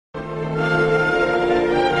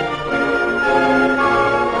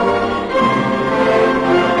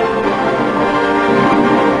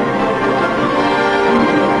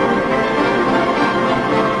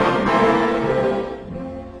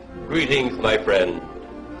friend.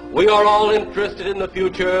 We are all interested in the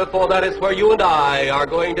future, for that is where you and I are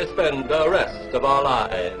going to spend the rest of our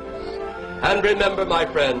lives. And remember, my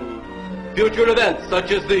friend, future events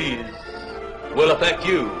such as these will affect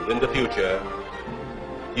you in the future.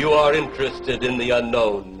 You are interested in the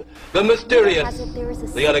unknown, the mysterious,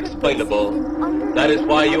 the unexplainable. That is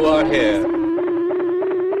why you are here.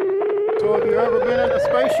 So have you ever been in a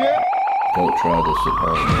spaceship? Don't try this at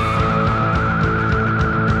home.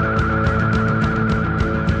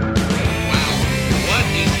 What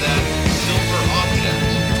is that silver object?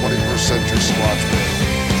 21st century Swatch man.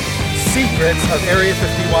 Secrets of Area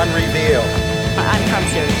 51 revealed. I'm from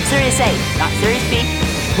Sirius A, not Sirius B.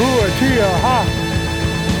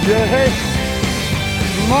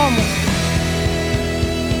 Mama.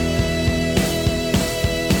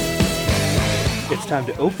 It's time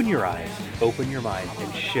to open your eyes, open your mind,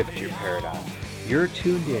 and shift your paradigm. You're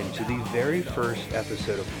tuned in to the very first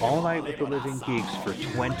episode of All Night with the Living Geeks for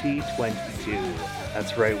 2022.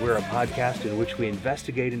 That's right, we're a podcast in which we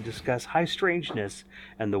investigate and discuss high strangeness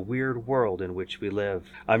and the weird world in which we live.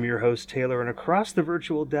 I'm your host, Taylor, and across the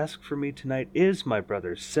virtual desk for me tonight is my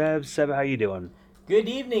brother, Sev. Sev, how you doing? Good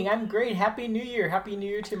evening. I'm great. Happy New Year. Happy New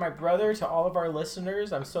Year to my brother, to all of our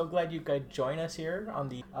listeners. I'm so glad you could join us here on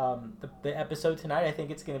the episode tonight. I think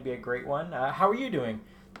it's going to be a great one. How are you doing?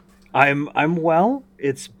 I'm well.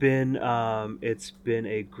 It's been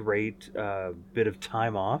a great bit of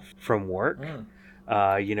time off from work.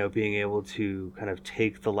 Being able to kind of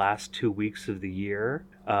take the last 2 weeks of the year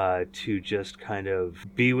to just kind of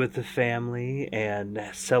be with the family and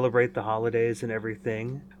celebrate the holidays and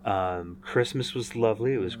everything. Christmas was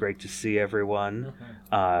lovely. It was great to see everyone.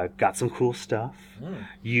 Got some cool stuff.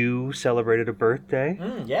 You celebrated a birthday?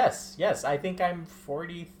 Yes. I think I'm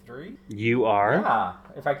 43. You are? Yeah,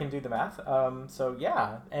 if I can do the math.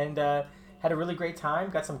 And had a really great time.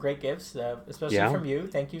 Got some great gifts, especially from you.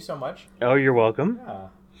 Thank you so much. Oh, you're welcome. Yeah.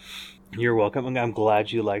 You're welcome. I'm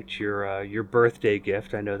glad you liked your birthday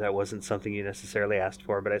gift. I know that wasn't something you necessarily asked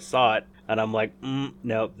for, but I saw it, and I'm like,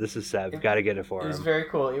 no, this is Seb. Got to get it for him. It was very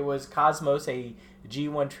cool. It was Cosmos, a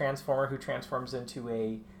G1 transformer who transforms into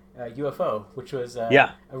a UFO, which was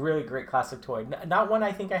a really great classic toy. Not one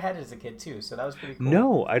I think I had as a kid, too, so that was pretty cool.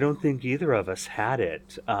 No, I don't think either of us had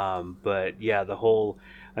it. But yeah, the whole...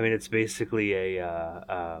 I mean, it's basically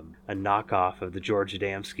a knockoff of the George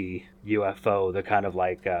Adamski UFO, the kind of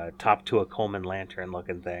like top to a Coleman lantern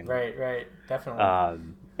looking thing. Right, definitely.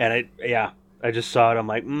 I just saw it. I'm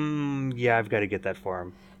like, I've got to get that for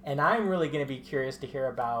him. And I'm really going to be curious to hear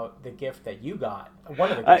about the gift that you got. One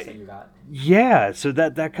of the gifts that you got. Yeah, so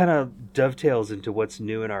that kind of dovetails into what's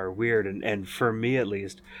new in our weird, and for me at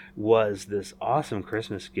least, was this awesome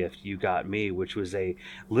Christmas gift you got me, which was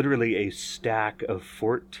literally a stack of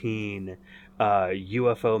 14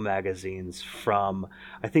 UFO magazines from,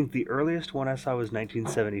 I think the earliest one I saw was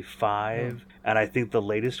 1975, and I think the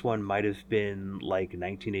latest one might have been like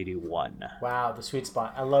 1981. Wow, the sweet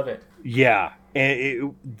spot. I love it. Yeah,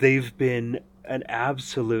 and they've been an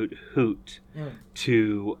absolute hoot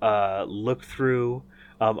to look through.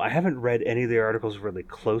 I haven't read any of the articles really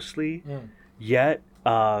closely yet,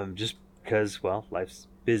 just because, well, life's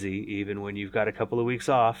busy even when you've got a couple of weeks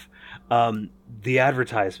off. The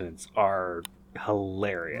advertisements are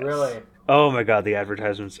hilarious. Really? Oh my god, the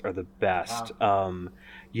advertisements are the best. Wow.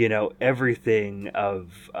 Everything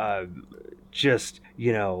of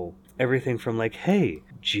everything from like, hey,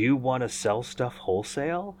 do you want to sell stuff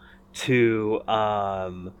wholesale, to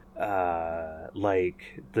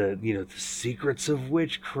like the secrets of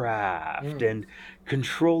witchcraft and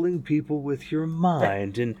controlling people with your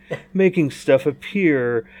mind and making stuff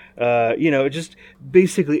appear, just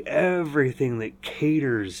basically everything that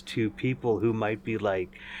caters to people who might be like,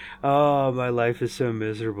 oh, my life is so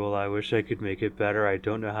miserable, I wish I could make it better, I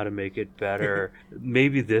don't know how to make it better.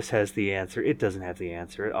 Maybe this has the answer. It doesn't have the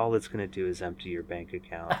answer. All it's going to do is empty your bank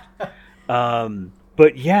account.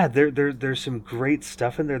 But yeah, there's some great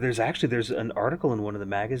stuff in there. There's an article in one of the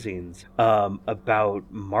magazines about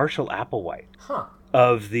Marshall Applewhite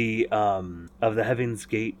of the Heaven's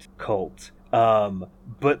Gate cult,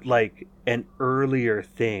 but like an earlier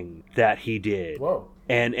thing that he did. Whoa.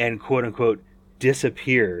 And quote unquote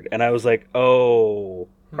disappeared, and I was like, oh,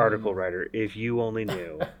 article writer, if you only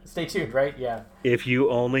knew. Stay tuned, right? Yeah. If you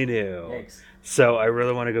only knew. Thanks. So I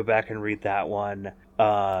really want to go back and read that one.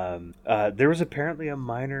 There was apparently a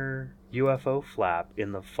minor UFO flap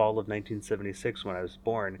in the fall of 1976 when I was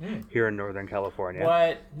born here in Northern California.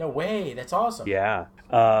 What? No way. That's awesome. Yeah.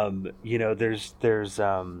 There's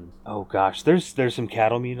some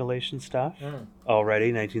cattle mutilation stuff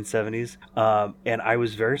already, 1970s. And I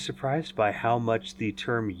was very surprised by how much the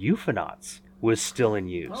term euphonauts was still in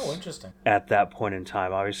use. Oh, interesting. At that point in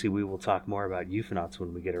time. Obviously, we will talk more about Euphonauts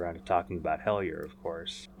when we get around to talking about Hellier, of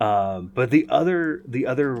course. But the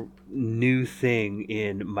other new thing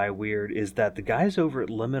in My Weird is that the guys over at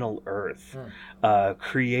Liminal Earth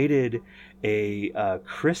created a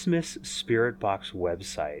Christmas Spirit Box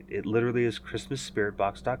website. It literally is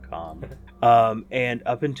ChristmasSpiritBox.com. And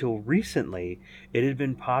up until recently, it had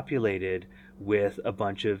been populated with a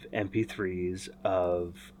bunch of MP3s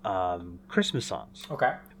of Christmas songs.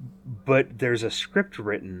 Okay. But there's a script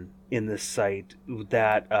written in this site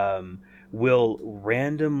that will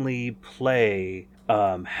randomly play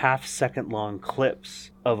half-second long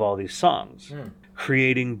clips of all these songs,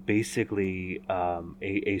 creating basically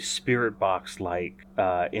a Spirit Box-like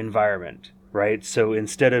environment. Right, so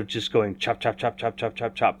instead of just going chop chop chop chop chop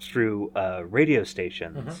chop chop through radio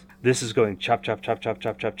stations, this is going chop chop chop chop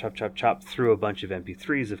chop chop chop chop chop through a bunch of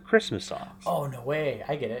MP3s of Christmas songs. Oh, no way!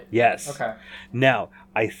 I get it. Yes. Okay. Now,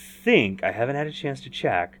 I think I haven't had a chance to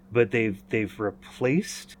check, but they've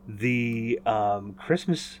replaced the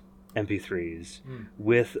Christmas MP3s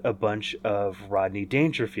with a bunch of Rodney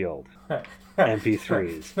Dangerfield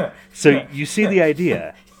MP3s. So you see the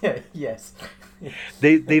idea. Yes.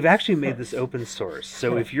 They've actually made this open source.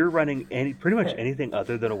 So if you're running pretty much anything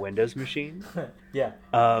other than a Windows machine,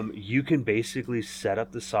 you can basically set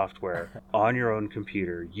up the software on your own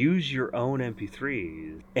computer, use your own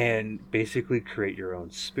MP3s, and basically create your own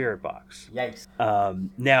Spirit Box. Yikes.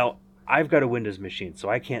 Now, I've got a Windows machine, so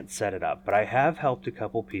I can't set it up, but I have helped a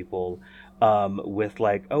couple people with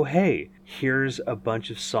like, oh, hey, here's a bunch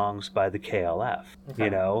of songs by the KLF, you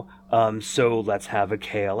know? So let's have a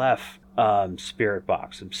KLF Spirit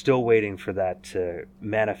Box. I'm still waiting for that to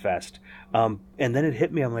manifest. And then it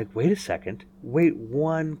hit me. I'm like, wait a second. Wait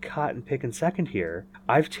one cotton picking second here.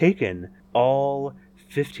 I've taken all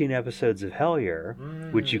 15 episodes of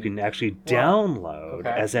Hellier, which you can actually download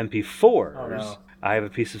as MP4s. Oh, no. I have a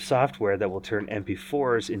piece of software that will turn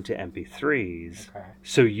MP4s into MP3s,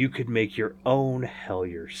 so you could make your own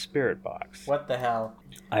Hellier Spirit Box. What the hell?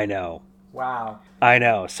 I know. Wow. I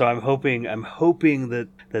know. So I'm hoping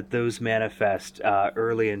that those manifest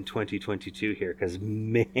early in 2022 here, because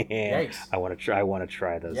man, Yikes. I want to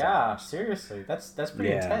try those. Yeah, out. seriously, that's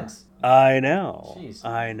pretty intense. I know. Jeez.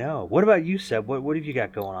 I know. What about you, Seb? What have you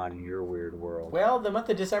got going on in your weird world? Well, the month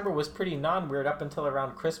of December was pretty non-weird up until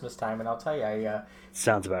around Christmas time, and I'll tell you,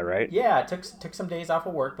 Sounds about right. Yeah, I took some days off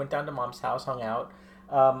of work, went down to Mom's house, hung out.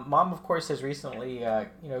 Mom, of course, has recently,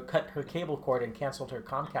 cut her cable cord and canceled her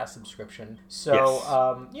Comcast subscription.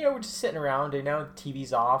 So, we're just sitting around,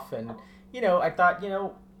 TV's off, and, I thought,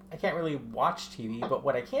 I can't really watch TV, but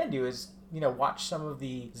what I can do is, watch some of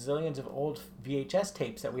the zillions of old VHS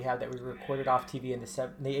tapes that we have that we recorded off TV in the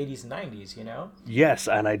 80s and 90s, Yes,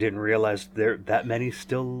 and I didn't realize that many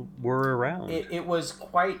still were around. It was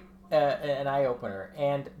quite an eye-opener.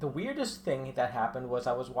 And the weirdest thing that happened was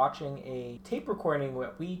I was watching a tape recording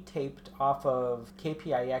that we taped off of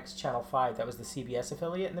KPIX Channel 5. That was the CBS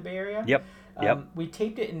affiliate in the Bay Area. Yep. We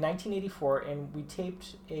taped it in 1984, and we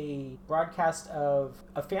taped a broadcast of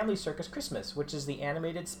A Family Circus Christmas, which is the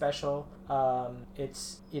animated special.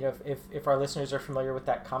 It's, if our listeners are familiar with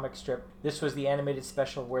that comic strip, this was the animated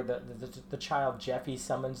special where the child Jeffy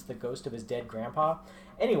summons the ghost of his dead grandpa.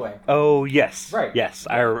 Anyway. Oh, yes. Right. Yes.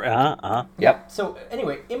 Yep. So,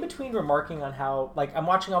 anyway, in between remarking on how, I'm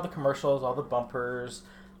watching all the commercials, all the bumpers.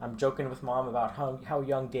 I'm joking with Mom about how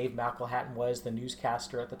young Dave McElhatton was, the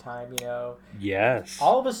newscaster at the time, Yes.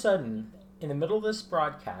 All of a sudden, in the middle of this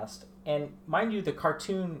broadcast, and mind you, the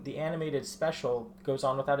cartoon, the animated special goes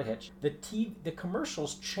on without a hitch. The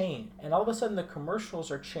commercials change, and all of a sudden the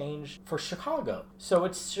commercials are changed for Chicago. So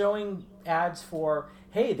it's showing ads for,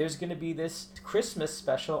 hey, there's going to be this Christmas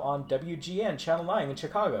special on WGN Channel 9 in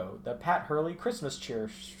Chicago, the Pat Hurley Christmas Cheer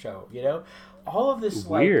Show, all of this,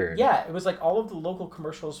 weird. It was like all of the local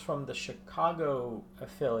commercials from the Chicago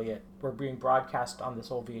affiliate were being broadcast on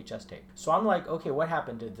this old VHS tape. So I'm like, okay, what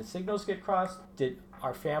happened? Did the signals get crossed? Did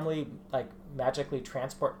our family magically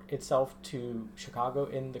transport itself to Chicago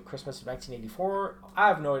in the Christmas of 1984? I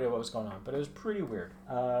have no idea what was going on, but it was pretty weird.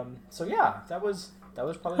 So yeah, that was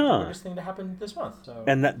probably the weirdest thing to happen this month. So.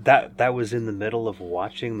 And that was in the middle of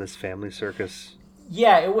watching this Family Circus.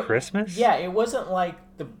 Yeah, it was Christmas. Yeah, it wasn't like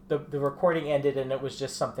the recording ended and it was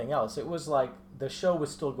just something else. It was like the show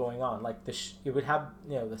was still going on. Like it would have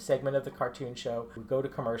the segment of the cartoon show would go to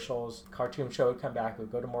commercials. Cartoon show would come back. It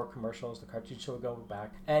would go to more commercials. The cartoon show would go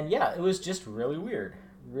back. And yeah, it was just really weird.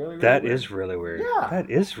 Really that weird. Is really weird. Yeah, that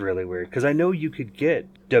is really weird because I know you could get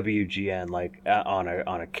WGN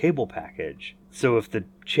on a cable package So if the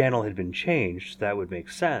channel had been changed, that would make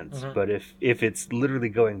sense. But if it's literally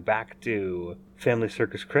going back to Family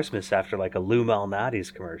Circus Christmas after like a Lou Malnati's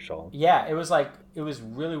commercial. Yeah, it was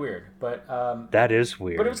really weird. But that is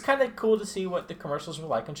weird. But it was kind of cool to see what the commercials were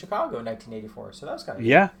like in Chicago in 1984. So that was kind of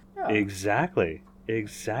yeah, cool.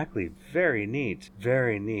 Exactly. Very neat.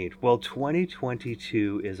 Very neat. Well,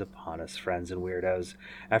 2022 is upon us, friends and weirdos.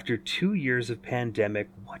 After 2 years of pandemic,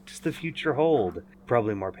 what does the future hold?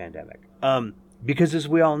 Probably more pandemic. Because as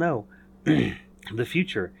we all know, the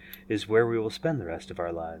future is where we will spend the rest of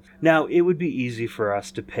our lives. Now, it would be easy for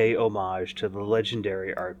us to pay homage to the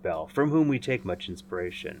legendary Art Bell, from whom we take much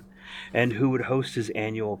inspiration, and who would host his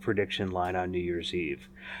annual prediction line on New Year's Eve.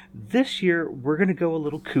 This year, we're going to go a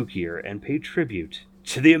little kookier and pay tribute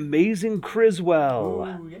to the amazing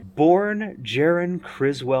Criswell. Ooh, yeah. Born Jaron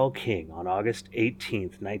Criswell King on August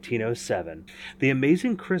 18th, 1907, the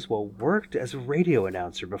amazing Criswell worked as a radio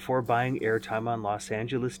announcer before buying airtime on Los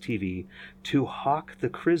Angeles TV to hawk the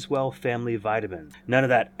Criswell family vitamins. None of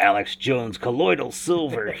that Alex Jones colloidal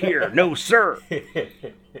silver here, no sir.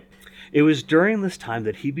 It was during this time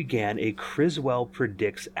that he began a Criswell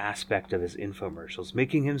Predicts aspect of his infomercials,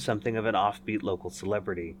 making him something of an offbeat local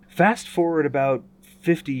celebrity. Fast forward about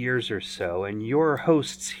 50 years or so, and your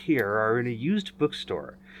hosts here are in a used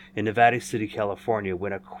bookstore in Nevada City, California,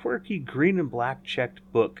 when a quirky green and black checked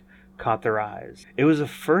book caught their eyes. It was a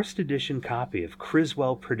first edition copy of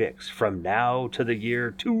Criswell Predicts from now to the year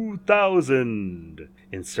 2000.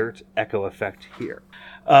 Insert echo effect here.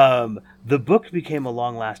 The book became a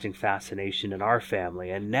long-lasting fascination in our family,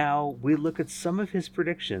 and now we look at some of his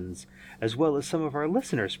predictions as well as some of our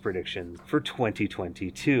listeners' predictions for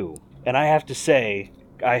 2022. And I have to say,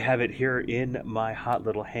 I have it here in my hot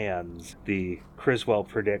little hands, the Criswell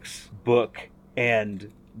Predicts book,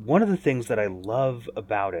 and one of the things that I love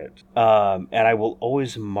about it, and I will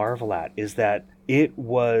always marvel at, is that it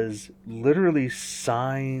was literally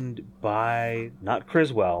signed by, not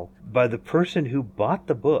Criswell, by the person who bought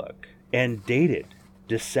the book and dated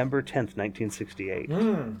December 10th, 1968.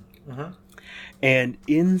 And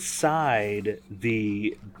inside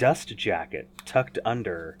the dust jacket, tucked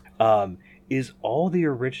under, is all the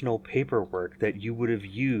original paperwork that you would have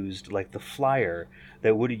used, like the flyer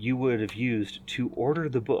that you would have used to order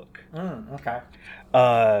the book. Okay.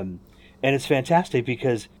 And it's fantastic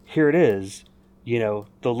because here it is, you know,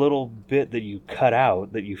 the little bit that you cut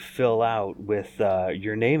out, that you fill out with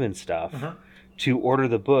your name and stuff to order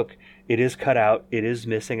the book. It is cut out. It is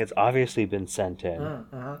missing. It's obviously been sent in.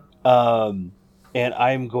 And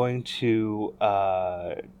I'm going to,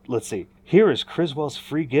 let's see. Here is Criswell's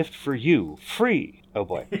free gift for you. Free. Oh,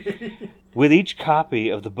 boy. With each copy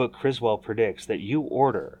of the book Criswell Predicts that you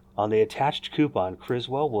order, on the attached coupon,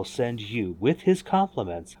 Criswell will send you, with his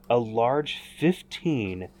compliments, a large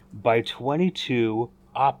 15 by 22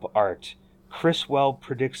 op art Criswell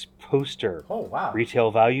Predicts poster. Oh, wow.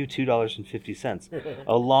 Retail value $2.50.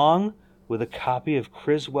 Along with a copy of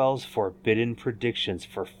Criswell's Forbidden Predictions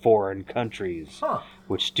for Foreign Countries,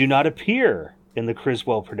 which do not appear in the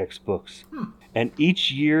Criswell Predicts books. And each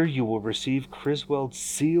year you will receive Criswell's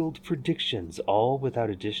sealed predictions, all without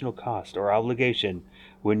additional cost or obligation,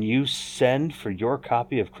 when you send for your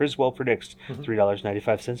copy of Criswell Predicts,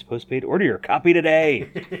 $3.95 postpaid. Order your copy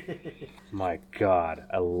today. My God,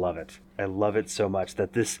 I love it. I love it so much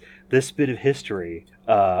that this bit of history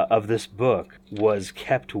of this book was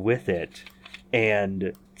kept with it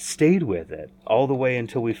and stayed with it all the way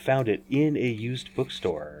until we found it in a used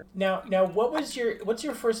bookstore. Now, what's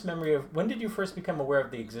your first memory of, when did you first become aware of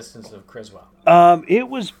the existence of Criswell? It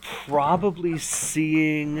was probably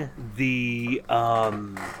seeing the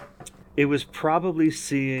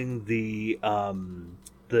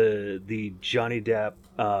Johnny Depp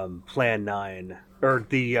Plan 9, or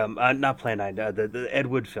the not Plan 9, the Ed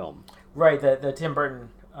Wood film. Right, the Tim Burton.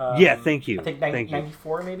 Yeah, thank you. I think Thank you.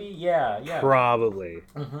 94 maybe? Yeah. Probably.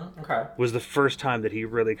 Okay. Was the first time that he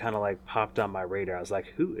really kind of like popped on my radar. I was like,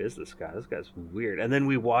 who is this guy? This guy's weird. And then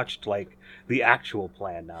we watched like the actual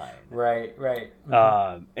Plan 9. Right.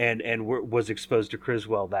 And was exposed to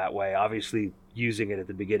Criswell that way, obviously using it at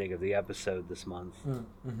the beginning of the episode this month.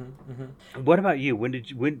 What about you? When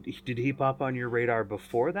did he pop on your radar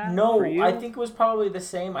before that? No, for you? I think it was probably the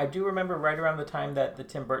same. I do remember right around the time that the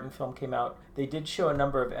Tim Burton film came out, they did show a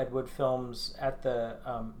number of Ed Wood films at the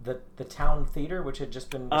Town Theater, which had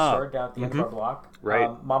just been restored down at the end of our block. Right.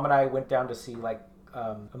 Mom and I went down to see like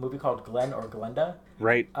a movie called Glenn or Glenda.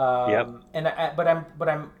 Right. Yep. But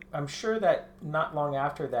I'm I'm sure that not long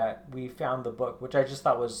after that we found the book, which I just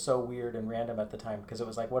thought was so weird and random at the time because it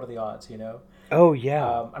was like, what are the odds, you know? Oh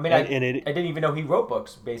yeah. I mean, I didn't even know he wrote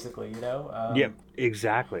books, basically, you know. Yeah,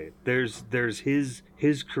 exactly. There's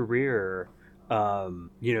his career,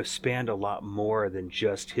 spanned a lot more than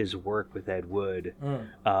just his work with Ed Wood,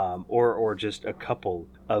 or just a couple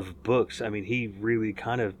of books. I mean, he really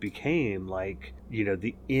kind of became like,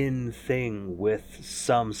 the in thing with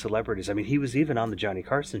some celebrities. I mean, he was even on the Johnny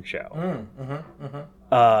Carson show.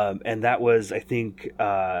 And that was, I think,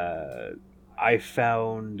 I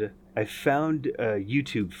found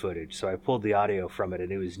YouTube footage, so I pulled the audio from it,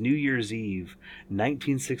 and it was New Year's Eve,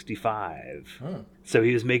 1965. So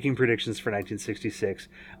he was making predictions for 1966.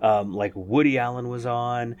 Like Woody Allen was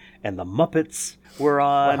on, and the Muppets were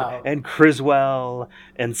on, and Criswell,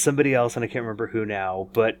 and somebody else, and I can't remember who now.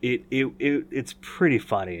 But it's pretty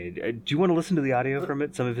funny. Do you want to listen to the audio from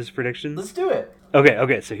it? Some of his predictions. Let's do it.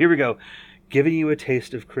 Okay. So here we go. Giving you a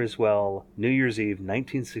taste of Criswell, New Year's Eve,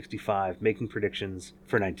 1965, making predictions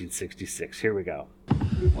for 1966. Here we go.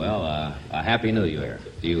 Well, a Happy New Year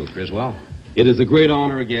to you, Criswell. It is a great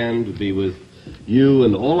honor again to be with you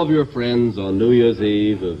and all of your friends on New Year's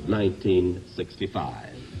Eve of 1965.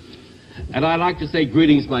 And I'd like to say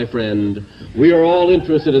greetings, my friend. We are all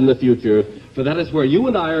interested in the future, for that is where you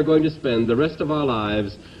and I are going to spend the rest of our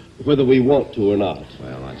lives, whether we want to or not.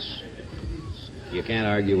 Well, you can't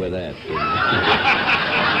argue with that.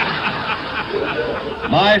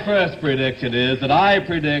 My first prediction is that I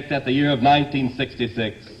predict that the year of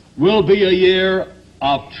 1966 will be a year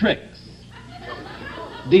of tricks,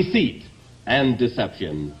 deceit, and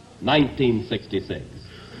deception. 1966.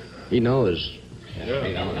 He knows. Yeah.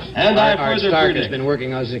 He knows. And I Art further Stark predict... has been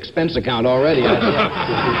working on his expense account already. It's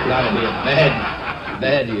got to be a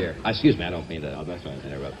bad year. Excuse me, I don't mean to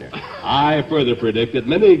interrupt here. I further predict that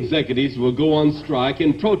many executives will go on strike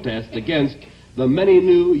in protest against the many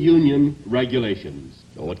new union regulations.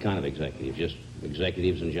 Well, what kind of executives? Just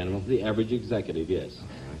executives in general? The average executive, yes.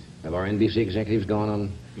 Have our NBC executives gone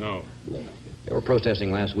on? No. They were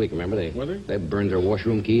protesting last week, remember? Were they? They burned their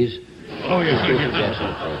washroom keys. Oh, yes.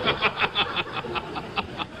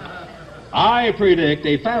 I predict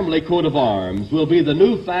a family coat of arms will be the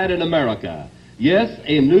new fad in America. Yes,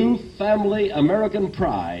 a new family American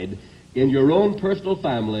pride in your own personal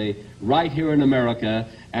family right here in America,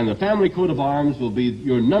 and the family coat of arms will be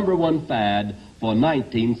your number one fad for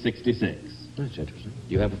 1966. That's interesting. Do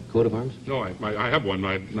you have a coat of arms? No, I have one.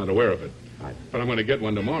 I'm not aware of it. But I'm going to get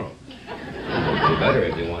one tomorrow. It would be better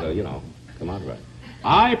if you want to, come out right.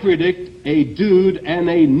 I predict a dude and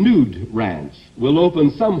a nude ranch will open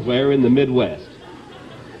somewhere in the Midwest.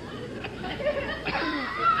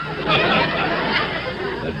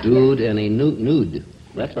 A dude and a nude.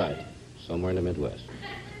 That's right. Somewhere in the Midwest.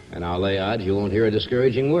 And I'll lay odds you won't hear a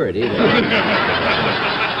discouraging word either.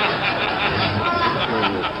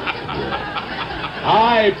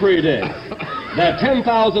 I predict that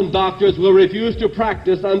 10,000 doctors will refuse to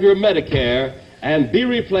practice under Medicare and be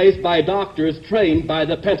replaced by doctors trained by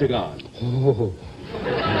the Pentagon. Oh.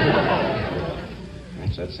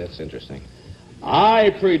 That's interesting. I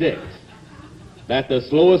predict that the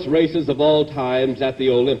slowest races of all times at the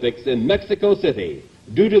Olympics in Mexico City,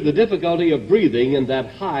 due to the difficulty of breathing in that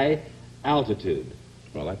high altitude.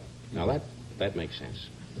 Well, that makes sense.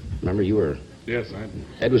 Remember, you were... Yes,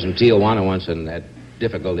 Ed was in Tijuana once and had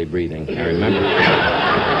difficulty breathing. I remember.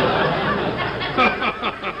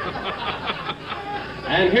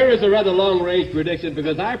 And here is a rather long-range prediction,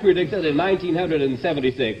 because I predict that in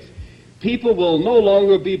 1976, people will no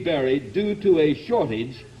longer be buried due to a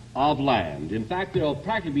shortage of land. In fact, there will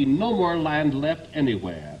practically be no more land left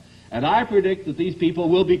anywhere. And I predict that these people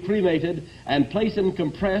will be cremated and placed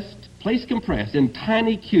compressed in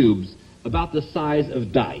tiny cubes about the size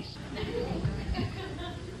of dice.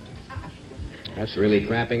 That's really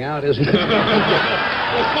crapping out, isn't it?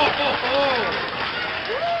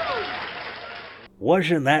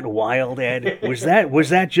 Wasn't that wild, Ed? Was that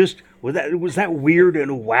weird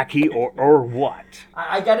and wacky, or what?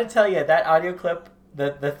 I got to tell you, that audio clip,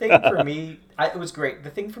 the thing for me, it was great.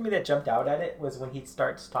 The thing for me that jumped out at it was when he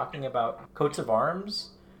starts talking about coats of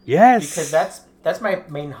arms. Yes, because that's my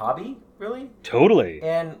main hobby, really. Totally.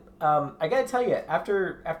 And I got to tell you,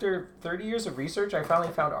 after 30 years of research, I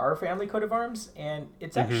finally found our family coat of arms, and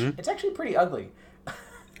it's actually pretty ugly.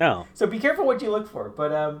 Oh. So be careful what you look for,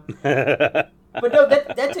 but. But no,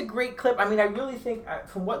 that's a great clip. I mean, I really think,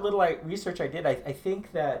 from what little research I did, I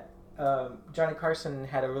think that Johnny Carson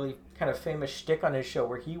had a really kind of famous shtick on his show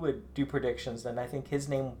where he would do predictions, and I think his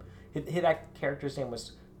character's name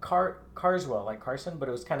was Carswell, like Carson, but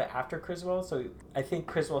it was kind of after Criswell. So I think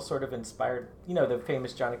Criswell sort of inspired, the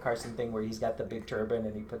famous Johnny Carson thing where he's got the big turban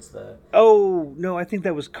and he puts the... Oh, no, I think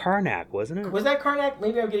that was Karnak, wasn't it? Was that Karnak?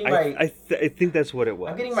 Maybe I'm getting I think that's what it was.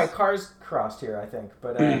 I'm getting my cars crossed here, I think.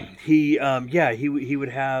 But he would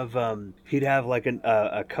have he'd have like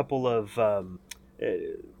a couple of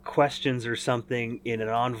questions or something in an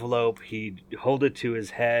envelope. He'd hold it to his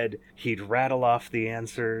head. He'd rattle off the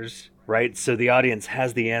answers. Right, so the audience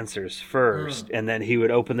has the answers first, and then he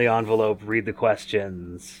would open the envelope, read the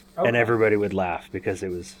questions, and everybody would laugh because it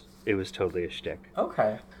was totally a shtick.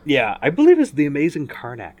 Okay. Yeah, I believe it's The Amazing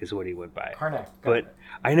Karnak is what he went by. Karnak. But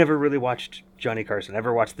I never really watched Johnny Carson. I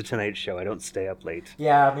never watched The Tonight Show. I don't stay up late.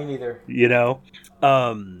 Yeah, me neither.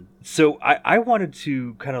 So I wanted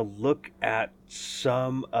to kind of look at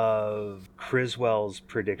some of Criswell's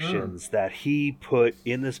predictions that he put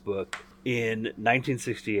in this book in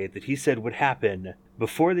 1968 that he said would happen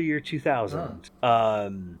before the year 2000.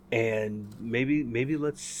 And maybe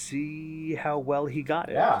let's see how well he got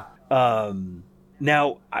it. Yeah.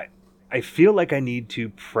 Now, I feel like I need to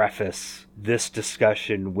preface this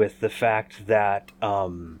discussion with the fact that,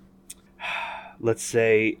 let's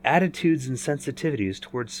say, attitudes and sensitivities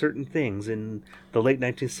towards certain things in the late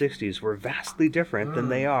 1960s were vastly different than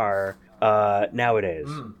they are nowadays.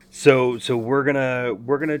 So we're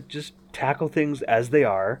gonna just tackle things as they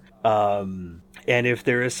are. And if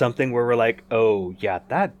there is something where we're like, oh yeah,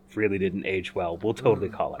 that really didn't age well, we'll totally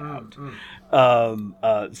call it out.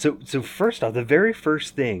 So first off, the very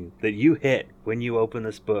first thing that you hit when you open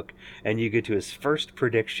this book and you get to his first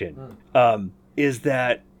prediction is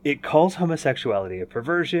that it calls homosexuality a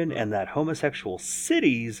perversion and that homosexual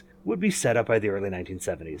cities would be set up by the early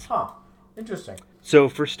 1970s. Huh. Interesting. So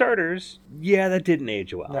for starters, yeah, that didn't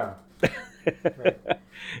age well. No. Right.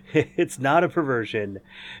 It's not a perversion,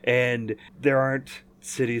 and there aren't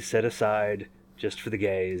cities set aside just for the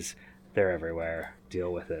gays. They're everywhere.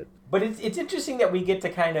 Deal with it. But it's interesting that we get to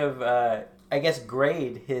kind of, I guess,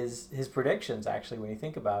 grade his predictions, actually, when you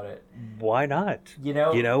think about it. Why not?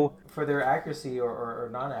 For their accuracy or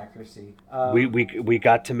non-accuracy. We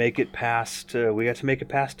got to make it past. We got to make it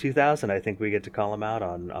past 2000. I think we get to call him out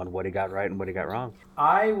on what he got right and what he got wrong.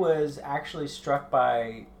 I was actually struck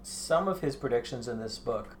by some of his predictions in this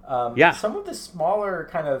book. Some of the smaller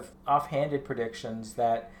kind of offhanded predictions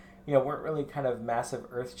that weren't really kind of massive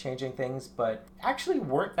earth-changing things, but actually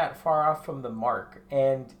weren't that far off from the mark.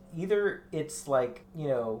 And either it's like,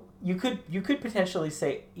 you could potentially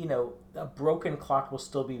say, a broken clock will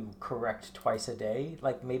still be correct twice a day.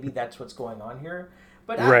 Like maybe that's what's going on here.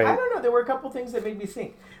 But I don't know. There were a couple things that made me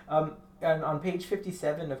think. And on page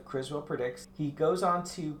 57 of Criswell Predicts, he goes on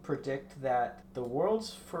to predict that the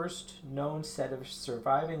world's first known set of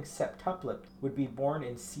surviving septuplets would be born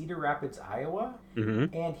in Cedar Rapids, Iowa.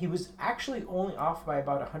 Mm-hmm. And he was actually only off by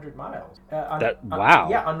about 100 miles.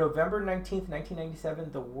 On November 19th,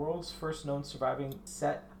 1997, the world's first known surviving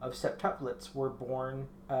set of septuplets were born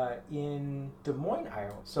in Des Moines,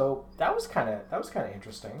 Iowa. So that was kind of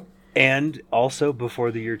interesting. And also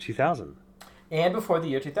before the year 2000. And before the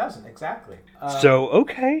year 2000, exactly. So,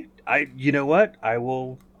 okay. You know what?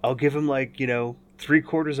 I'll give him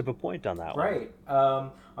 3/4 of a point on that one. Right.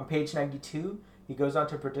 On page 92, he goes on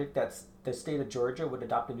to predict that the state of Georgia would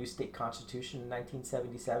adopt a new state constitution in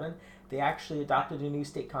 1977. They actually adopted a new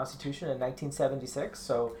state constitution in 1976.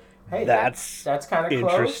 So, hey, that's kind of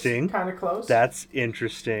interesting. Kind of close. That's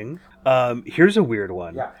interesting. Here's a weird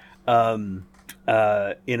one. Yeah.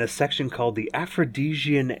 In a section called the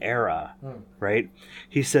Aphrodisian Era, right?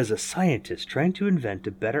 He says a scientist trying to invent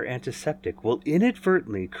a better antiseptic will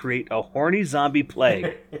inadvertently create a horny zombie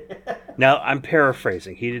plague. Now, I'm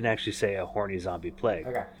paraphrasing. He didn't actually say a horny zombie plague.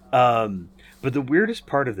 Okay. But the weirdest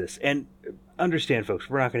part of this, and understand, folks,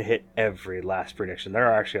 we're not going to hit every last prediction. There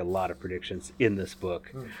are actually a lot of predictions in this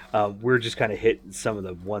book. We're just kind of hitting some of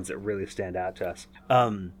the ones that really stand out to us.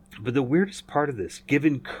 But the weirdest part of this,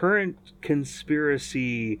 given current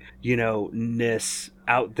conspiracy, ness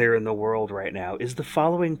out there in the world right now, is the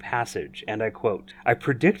following passage, and I quote, "I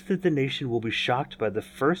predict that the nation will be shocked by the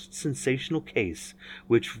first sensational case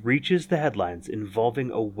which reaches the headlines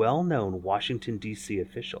involving a well-known Washington, D.C.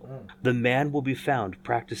 official. The man will be found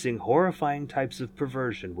practicing horrifying types of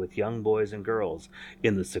perversion with young boys and girls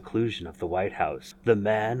in the seclusion of the White House. The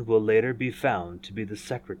man will later be found to be the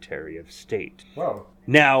Secretary of State." Whoa.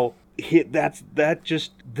 Now,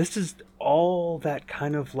 this is all that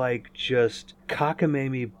kind of just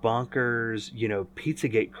cockamamie bonkers,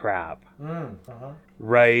 Pizzagate crap. Uh-huh.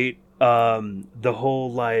 Right? The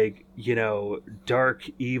whole, like, dark,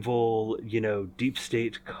 evil, deep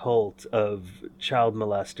state cult of child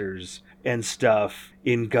molesters and stuff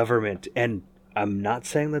in government. And I'm not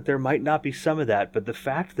saying that there might not be some of that, but the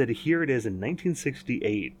fact that here it is in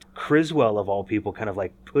 1968, Criswell, of all people, kind of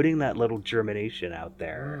like putting that little germination out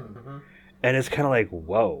there. Mm-hmm. And it's kind of like,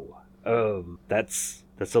 whoa, that's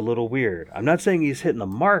a little weird. I'm not saying he's hitting the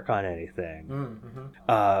mark on anything.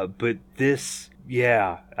 Mm-hmm. But this,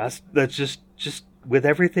 that's just with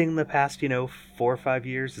everything in the past, 4 or 5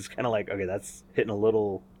 years, it's kind of like, okay, that's hitting a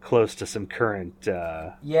little close to some current...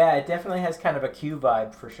 Yeah, it definitely has kind of a Q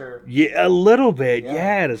vibe for sure. Yeah, a little bit.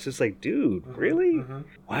 Yeah, and it's just like, dude, really? Mm-hmm.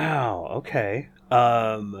 Wow, okay.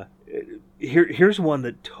 Here's one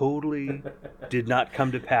that totally did not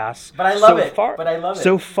come to pass. But I love it.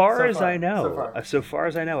 So far as I know,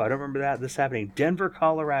 I don't remember this happening. Denver,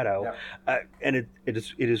 Colorado, and it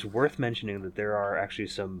is worth mentioning that there are actually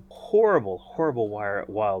some horrible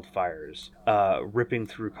wildfires ripping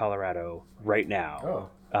through Colorado right now.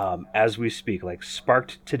 As we speak, like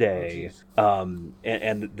sparked today,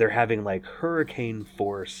 and they're having like hurricane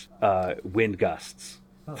force wind gusts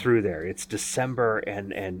through there. It's December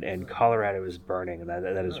and Colorado is burning, and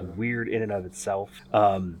that is weird in and of itself.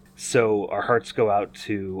 So our hearts go out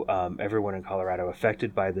to everyone in Colorado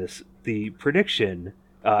affected by this. The prediction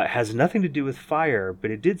has nothing to do with fire, but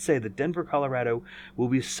it did say that Denver, Colorado will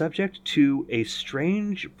be subject to a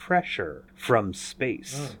strange pressure from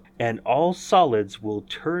space, and all solids will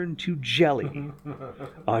turn to jelly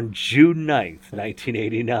on June 9th,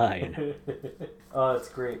 1989. Oh, that's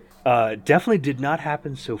great. Definitely did not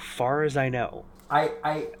happen so far as I know.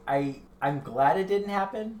 I'm glad it didn't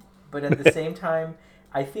happen, but at the same time,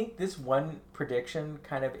 I think this one prediction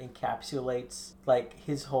kind of encapsulates like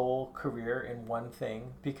his whole career in one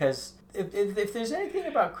thing, because if there's anything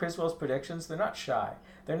about Criswell's predictions, they're not shy.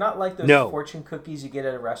 They're not like those fortune cookies you get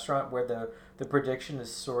at a restaurant where the prediction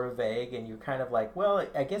is sort of vague and you're kind of like, well,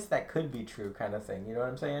 I guess that could be true kind of thing. You know what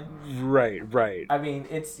I'm saying? Right. I mean,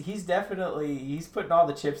 he's putting all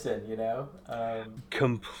the chips in,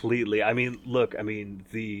 Completely. I mean, look,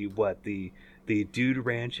 the Dude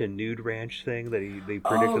Ranch and Nude Ranch thing that they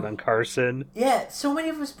predicted on Carson. Yeah, so many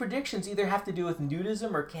of his predictions either have to do with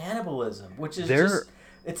nudism or cannibalism, which is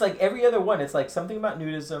it's like every other one. It's like something about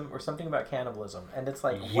nudism or something about cannibalism, and it's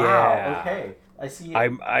like, wow, okay, I see.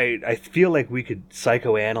 I feel like we could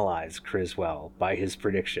psychoanalyze Criswell by his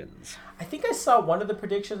predictions. I think I saw one of the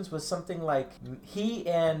predictions was something like he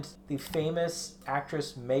and the famous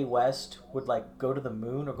actress Mae West would like go to the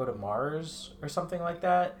moon or go to Mars or something like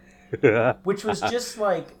that. Which was just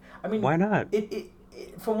like, I mean, why not? It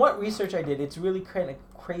from what research I did, it's really kind of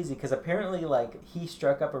crazy because apparently, like, he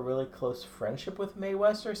struck up a really close friendship with Mae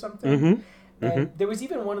West or something. Mm-hmm. And there was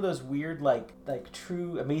even one of those weird, like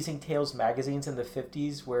True Amazing Tales magazines in the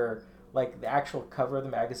 50s where, like, the actual cover of the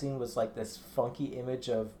magazine was like this funky image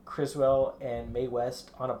of Criswell and Mae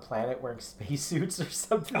West on a planet wearing spacesuits or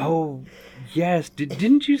something. Oh, yes.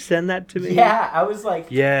 Didn't you send that to me? Yeah, I was like...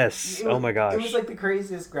 Yes. Oh, my gosh. It was like the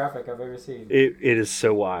craziest graphic I've ever seen. It is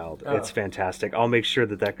so wild. Oh. It's fantastic. I'll make sure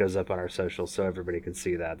that goes up on our socials so everybody can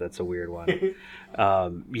see that. That's a weird one.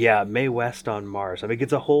 Yeah, Mae West on Mars. I mean, it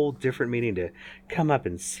gets a whole different meaning to come up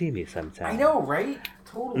and see me sometime. I know, right?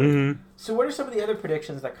 Totally. Mm-hmm. So what are some of the other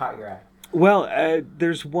predictions that caught your eye? Well,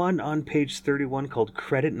 there's one on page 31 called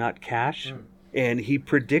Credit Not Cash, and he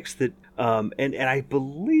predicts that, and I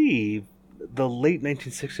believe the late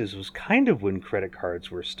 1960s was kind of when credit cards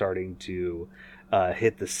were starting to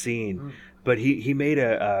hit the scene, but he made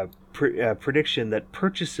a prediction that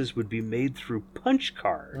purchases would be made through punch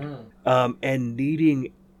card and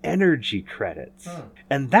needing energy credits.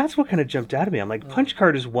 And that's what kind of jumped out at me. I'm like, punch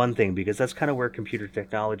card is one thing because that's kind of where computer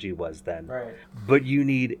technology was then. Right. But you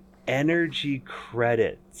need energy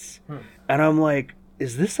credits. And I'm like,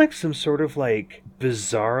 is this like some sort of like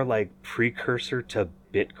bizarre like precursor to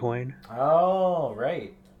Bitcoin? Oh,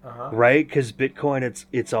 right. Right? Because Bitcoin,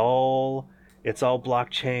 it's all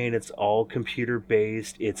blockchain, it's all computer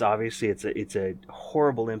based. It's obviously it's a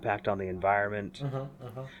horrible impact on the environment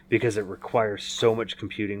because it requires so much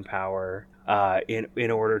computing power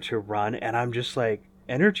in order to run. And I'm just like,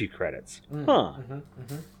 energy credits,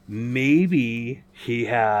 Maybe he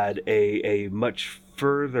had a much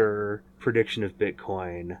further prediction of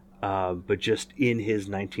Bitcoin, but just in his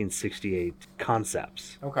 1968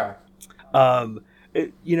 concepts. Okay.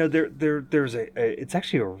 There's it's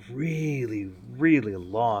actually a really, really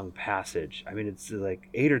long passage. I mean, it's like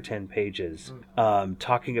 8 or 10 pages,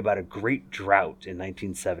 talking about a great drought in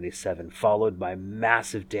 1977, followed by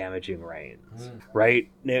massive damaging rains. Right?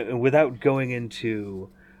 And without going into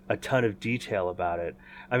a ton of detail about it.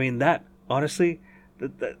 I mean, that honestly,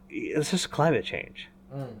 it's just climate change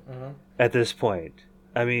at this point.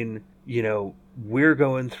 I mean, you know, we're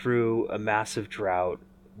going through a massive drought.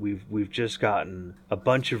 We've just gotten a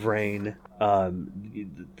bunch of rain.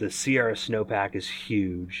 The Sierra snowpack is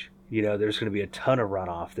huge. You know, there's going to be a ton of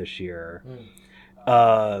runoff this year.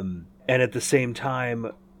 And at the same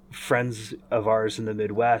time, friends of ours in the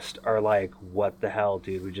Midwest are like, what the hell,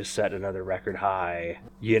 dude? We just set another record high.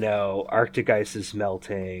 You know, Arctic ice is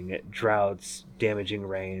melting, droughts, damaging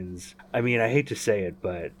rains. I mean, I hate to say it,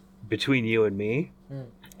 but between you and me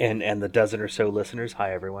and the dozen or so listeners,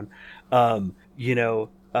 hi everyone, you know,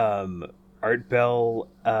 Art Bell,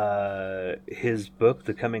 his book,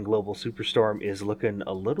 The Coming Global Superstorm, is looking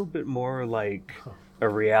a little bit more like a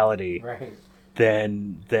reality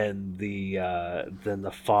than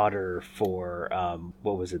the fodder for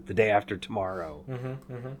what was it, The Day After Tomorrow.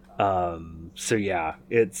 So yeah,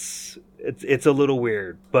 it's a little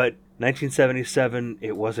weird, but 1977,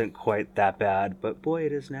 it wasn't quite that bad, but boy,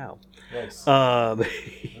 it is now. Nice.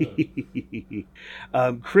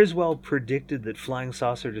 Criswell predicted that flying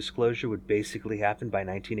saucer disclosure would basically happen by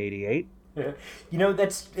 1988. You know,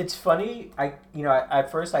 it's funny. At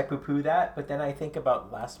first I poo-poo that, but then I think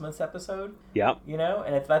about last month's episode. Yeah. You know,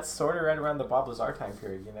 and that's sort of right around the Bob Lazar time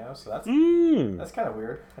period. You know, so that's kind of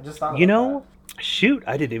weird. I just thought. Shoot,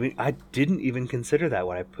 I didn't even consider that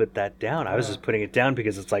when I put that down. I was just putting it down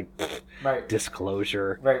because it's like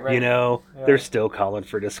disclosure. Right. You know, they're still calling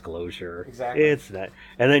for disclosure. Exactly. It's that,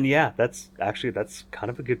 and then that's kind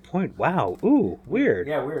of a good point. Wow. Ooh, weird.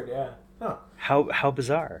 Yeah, weird. Yeah. Huh. How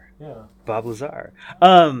bizarre. Yeah. Bob Lazar.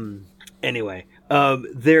 Anyway,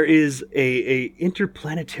 there is a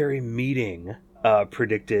interplanetary meeting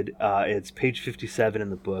predicted. It's page 57 in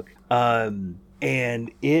the book.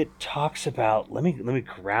 And it talks about, let me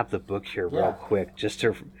grab the book here real quick just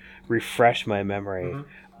to refresh my memory.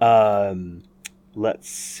 Let's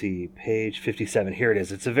see, page 57. Here it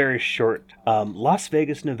is. It's a very short. Las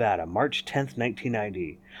Vegas, Nevada, March 10th,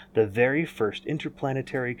 1990. The very first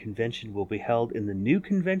interplanetary convention will be held in the new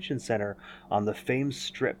convention center on the famed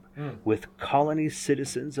Strip, with colony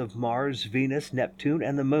citizens of Mars, Venus, Neptune,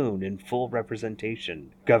 and the Moon in full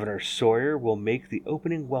representation. Governor Sawyer will make the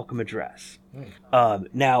opening welcome address.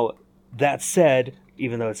 Now, that said,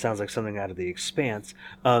 even though it sounds like something out of The Expanse,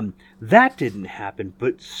 that didn't happen.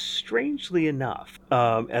 But strangely enough,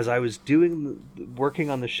 as I was working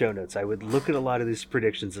on the show notes, I would look at a lot of these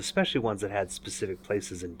predictions, especially ones that had specific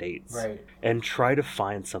places and dates, and try to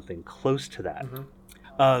find something close to that.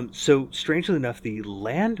 So strangely enough, the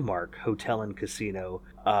Landmark Hotel and Casino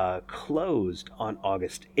closed on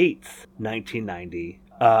August 8th, 1990,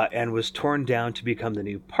 and was torn down to become the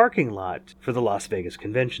new parking lot for the Las Vegas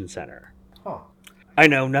Convention Center. I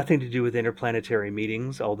know, nothing to do with interplanetary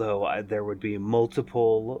meetings, although there would be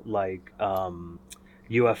multiple,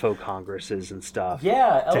 UFO congresses and stuff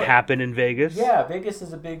to happen in Vegas. Yeah, Vegas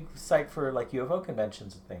is a big site for, UFO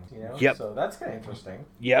conventions and things, you know? Yep. So that's kind of interesting.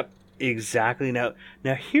 Yep, exactly. Now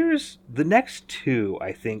here's the next two,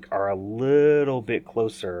 I think, are a little bit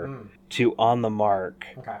closer to on the mark.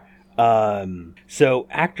 Okay. So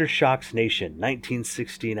Aftershocks Nation,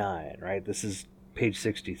 1969, right? This is page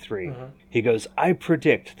 63. He goes, I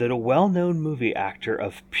predict that a well-known movie actor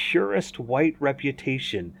of purest white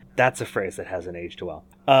reputation, that's a phrase that hasn't aged well,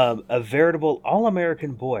 a veritable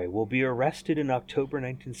all-American boy, will be arrested in October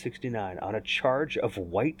 1969 on a charge of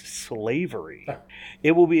white slavery.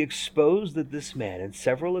 It will be exposed that this man and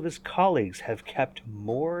several of his colleagues have kept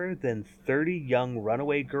more than 30 young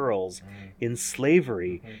runaway girls in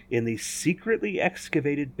slavery in the secretly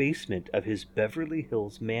excavated basement of his Beverly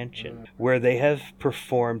Hills mansion, where they have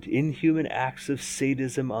performed inhuman acts of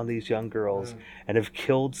sadism on these young girls and have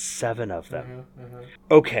killed 7 of them.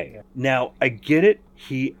 Okay, now I get it.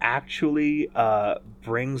 He actually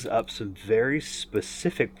brings up some very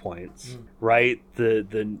specific points, right?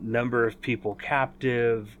 The number of people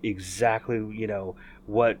captive, exactly,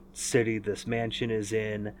 what city this mansion is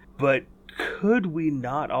in. But could we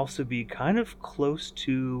not also be kind of close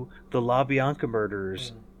to the LaBianca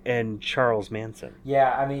murders and Charles Manson?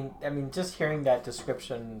 Yeah, I mean, just hearing that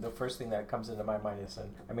description, the first thing that comes into my mind is,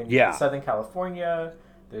 Southern California,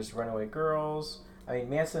 there's runaway girls. I mean,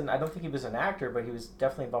 Manson, I don't think he was an actor, but he was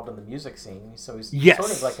definitely involved in the music scene. So he's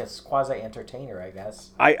sort of like a quasi-entertainer, I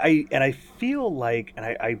guess. I feel like, and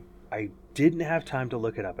I didn't have time to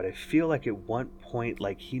look it up, but I feel like at one point,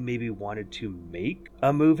 he maybe wanted to make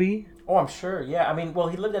a movie. Oh, I'm sure, yeah. I mean, well,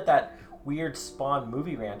 he lived at that weird Spawn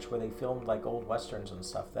movie ranch where they filmed like old westerns and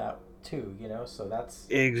stuff that too, you know, so that's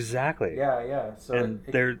exactly. Yeah. So and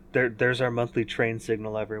there's our monthly train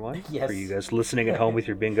signal, everyone. Yes. For you guys listening at home with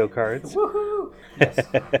your bingo cards. Woohoo! Yes.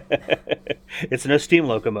 It's no steam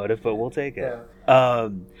locomotive, but we'll take it. Yeah.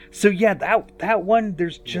 So yeah, that one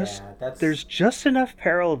there's just enough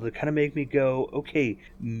peril to kind of make me go, okay,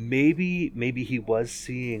 maybe he was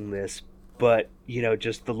seeing this, but you know,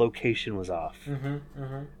 just the location was off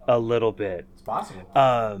a little bit. It's possible.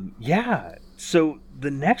 Yeah. So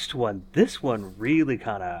the next one, this one really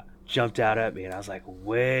kind of jumped out at me, and I was like,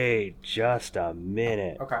 wait, just a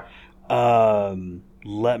minute. Okay.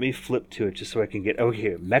 Let me flip to it just so I can get. Oh,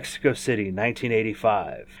 here, Mexico City,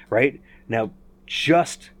 1985. Right now,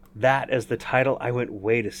 just that as the title, I went,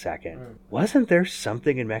 wait a second. Wasn't there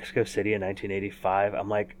something in Mexico City in 1985? I'm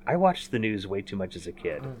like, I watched the news way too much as a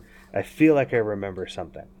kid. I feel like I remember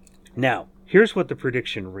something. Now, here's what the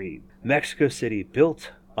prediction read: Mexico City,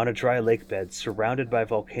 built on a dry lake bed surrounded by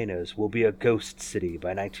volcanoes, will be a ghost city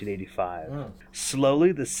by 1985.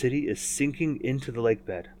 Slowly, the city is sinking into the lake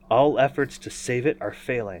bed. All efforts to save it are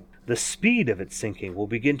failing. The speed of its sinking will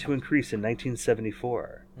begin to increase in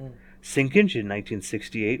 1974. Sinkage in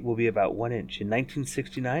 1968 will be about 1 inch. In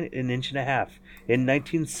 1969, an inch and a half. In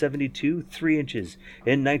 1972, 3 inches.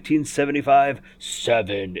 In 1975,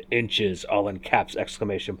 7 inches, all in caps,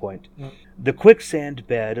 exclamation point. The quicksand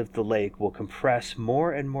bed of the lake will compress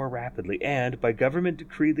more and more rapidly, and by government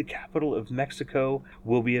decree, the capital of Mexico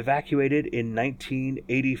will be evacuated in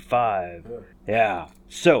 1985. Yeah.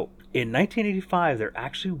 So, in 1985, there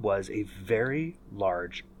actually was a very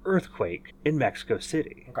large earthquake in Mexico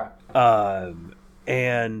City. Okay.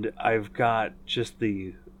 And I've got just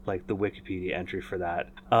the Wikipedia entry for that.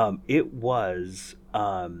 It was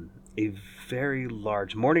a very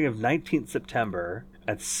large morning of 19th September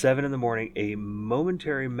at 7 in the morning, a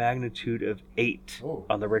momentary magnitude of 8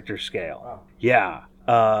 on the Richter scale. Wow. Yeah.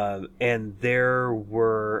 And there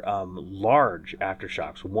were large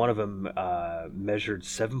aftershocks. One of them measured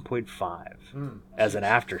 7.5 as an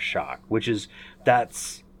aftershock,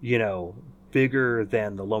 that's, you know, bigger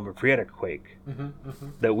than the Loma Prieta quake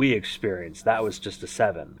that we experienced. That was just a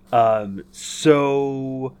 7.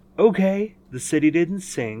 So, okay, the city didn't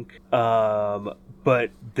sink, but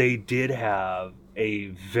they did have a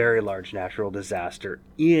very large natural disaster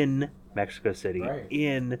in Mexico City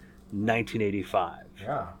in 1985.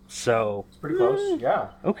 Yeah. So it's pretty close. Yeah.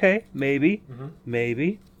 Okay, maybe.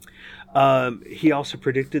 He also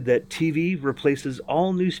predicted that TV replaces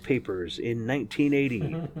all newspapers in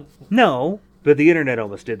 1980. No, but the internet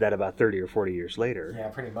almost did that about 30 or 40 years later. Yeah,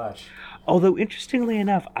 pretty much. Although, interestingly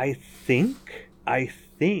enough, I think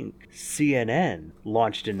CNN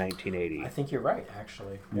launched in 1980. I think you're right,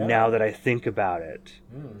 actually. Yeah. Now that I think about it.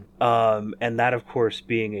 And that, of course,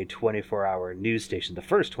 being a 24-hour news station, the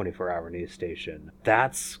first 24-hour news station.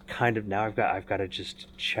 That's kind of, now I've got to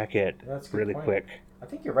just check it really quick. I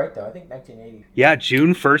think you're right, though. I think 1980. Yeah,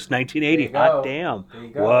 June 1st, 1980. Hot damn. There you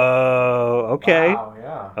go. Whoa. Okay. Wow,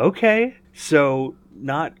 yeah. Okay. So,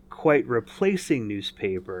 not quite replacing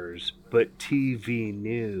newspapers, but TV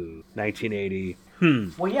news, 1980.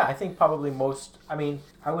 Well, yeah, I think probably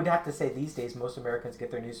I would have to say these days most Americans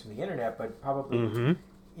get their news from the internet, but probably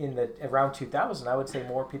around 2000, I would say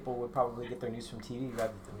more people would probably get their news from TV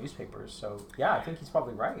rather than newspapers. So, yeah, I think he's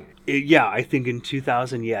probably right. Yeah, I think in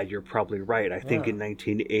 2000, yeah, you're probably right. I think in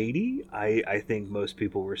 1980, I think most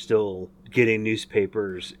people were still getting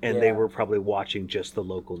newspapers, and they were probably watching just the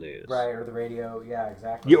local news. Right, or the radio. Yeah,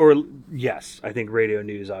 exactly. Yeah, or, yes, I think radio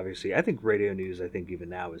news, obviously. I think radio news, even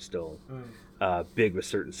now is still big with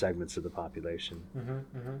certain segments of the population.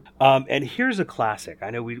 And here's a classic.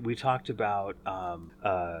 I know we talked about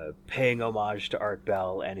paying homage to Art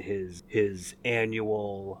Bell and his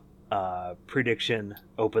annual prediction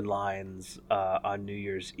open lines on New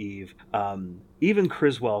Year's Eve. Even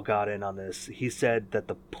Criswell got in on this. He said that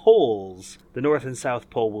the poles, the North and South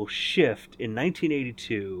Pole, will shift in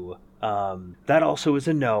 1982. That also is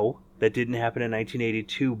a no. That didn't happen in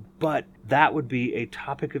 1982, but that would be a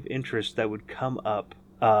topic of interest that would come up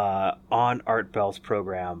on Art Bell's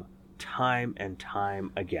program time and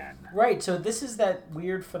time again. Right, so this is that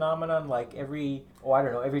weird phenomenon like every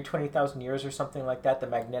 20,000 years or something like that, the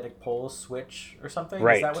magnetic poles switch or something?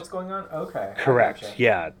 Right. Is that what's going on? Okay. Correct,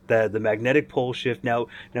 yeah. The magnetic pole shift. Now,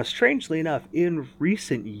 strangely enough, in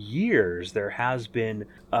recent years, there has been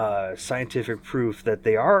scientific proof that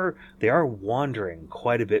they are wandering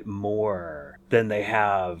quite a bit more than they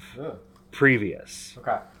have previous.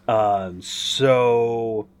 Okay.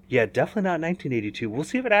 So... Yeah, definitely not 1982. We'll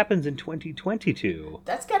see if it happens in 2022.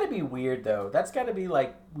 That's got to be weird, though. That's got to be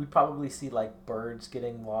like, we'd probably see like birds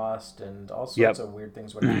getting lost and all sorts of weird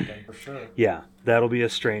things would happen, for sure. Yeah, that'll be a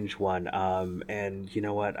strange one. And you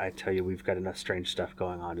know what? I tell you, we've got enough strange stuff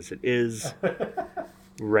going on as it is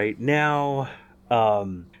right now.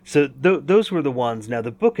 So those were the ones. Now,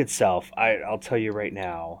 the book itself, I'll tell you right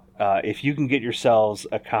now, if you can get yourselves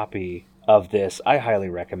a copy of this, I highly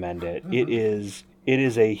recommend it. Mm-hmm. It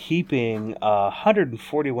is a heaping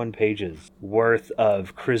 141 pages worth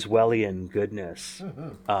of Criswellian goodness.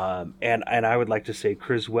 Mm-hmm. And I would like to say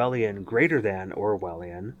Criswellian greater than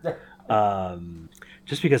Orwellian.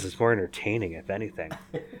 Just because it's more entertaining, if anything.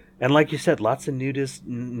 And like you said, lots of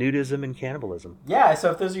nudism and cannibalism. Yeah,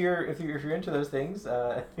 so if you're into those things,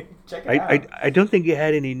 check it out. I don't think you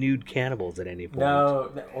had any nude cannibals at any point. No,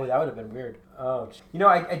 that would have been weird. Oh,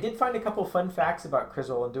 I did find a couple fun facts about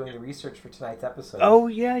Criswell in doing the research for tonight's episode. Oh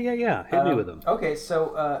yeah. Hit me with them. Okay,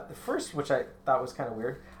 so the first, which I thought was kind of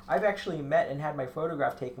weird, I've actually met and had my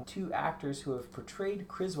photograph taken 2 actors who have portrayed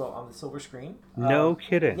Criswell on the silver screen. No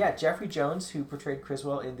kidding. Yeah, Jeffrey Jones, who portrayed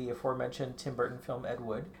Criswell in the aforementioned Tim Burton film Ed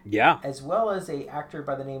Wood. Yeah. As well as a actor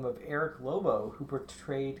by the name of Eric Lobo, who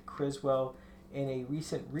portrayed Criswell in a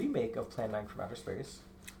recent remake of Plan 9 from Outer Space.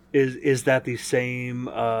 Is that the same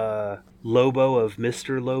Lobo of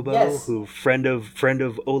Mr. Lobo, yes. who friend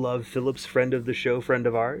of Olav Phillips, friend of the show, friend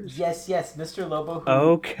of ours? Yes, Mr. Lobo.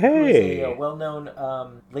 Who is a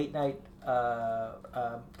well-known late night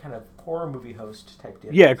kind of horror movie host type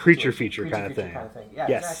deal. Yeah, creature feature kind of thing. Yeah,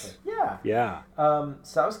 yes. Exactly. Yeah.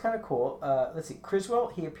 So that was kind of cool. Let's see.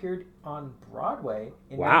 Criswell, he appeared on Broadway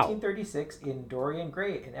in 1936 in Dorian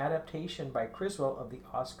Gray, an adaptation by Criswell of the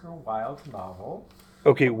Oscar Wilde novel.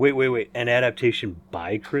 Okay, wait. An adaptation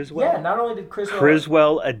by Criswell? Yeah, not only did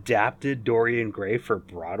Criswell adapted Dorian Gray for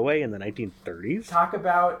Broadway in the 1930s? Talk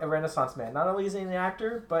about a Renaissance man. Not only is he an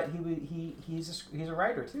actor, but he's a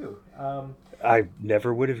writer too. I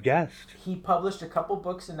never would have guessed. He published a couple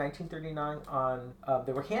books in 1939 on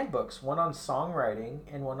there were handbooks, one on songwriting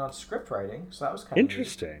and one on script writing. So that was kind of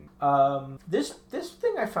interesting. This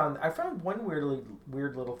thing I found one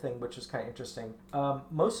weird little thing which was kind of interesting.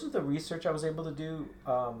 Most of the research I was able to do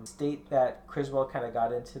state that Criswell kind of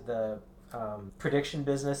got into the prediction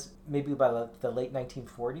business maybe by the late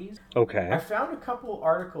 1940s. Okay. I found a couple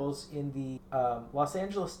articles in the Los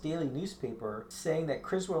Angeles Daily newspaper saying that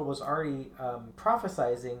Criswell was already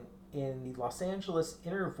prophesizing in the Los Angeles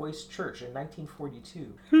Inner Voice Church in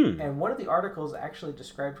 1942. And one of the articles actually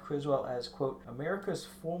described Criswell as, quote, America's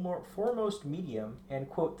foremost medium and,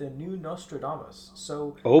 quote, the new Nostradamus.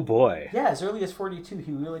 So, oh boy. Yeah, as early as 42,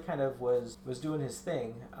 he really kind of was doing his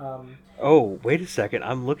thing. Oh, wait a second.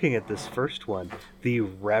 I'm looking at this first one. The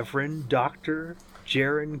Reverend Dr.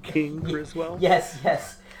 Jaron King Criswell? Yes.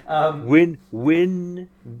 When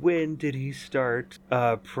did he start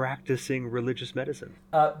practicing religious medicine?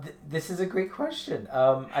 This is a great question.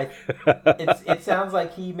 It sounds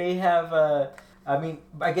like he may have.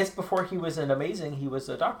 I guess before he was an amazing, he was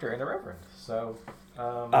a doctor and a reverend. So.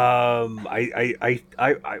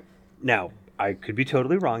 Now I could be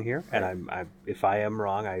totally wrong here, and if I am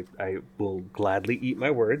wrong, I will gladly eat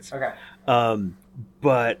my words. Okay.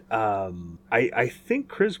 But I think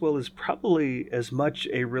Criswell is probably as much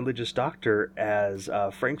a religious doctor as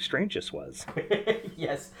Frank Stranges was.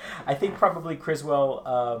 Yes, I think probably Criswell.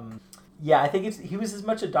 I think he was as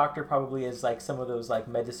much a doctor probably as like some of those like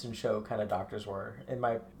medicine show kind of doctors were.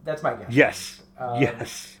 That's my guess. Yes.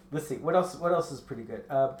 Yes. Let's see what else is pretty good.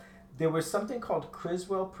 There was something called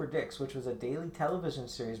Criswell Predicts, which was a daily television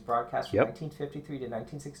series broadcast from 1953 to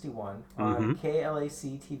 1961 on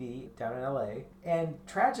KLAC TV down in LA. And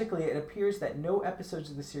tragically, it appears that no episodes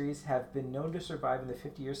of the series have been known to survive in the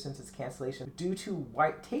 50 years since its cancellation due to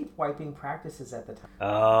tape wiping practices at the time.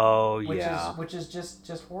 Oh, Which is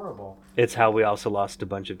just horrible. It's how we also lost a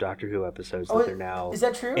bunch of Doctor Who episodes that they're now is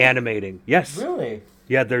that true? Animating. Yes. Really?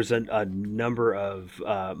 Yeah, there's a number of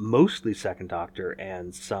mostly Second Doctor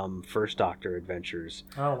and some First Doctor adventures.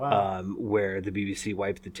 Oh, wow. Where the BBC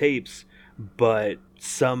wiped the tapes, but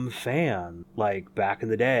some fan, like back in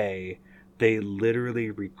the day, they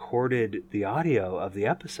literally recorded the audio of the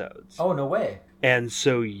episodes. Oh, no way. And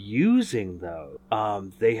so using those,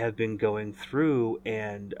 they have been going through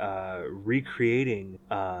and recreating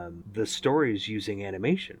the stories using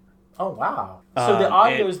animation. Oh, wow. So the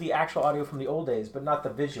audio is the actual audio from the old days, but not the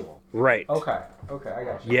visual. Right. Okay, I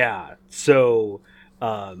got you. Yeah. So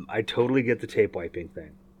I totally get the tape wiping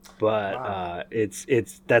thing. But Wow.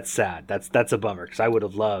 that's sad. That's a bummer because I would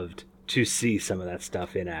have loved to see some of that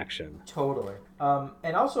stuff in action. Totally.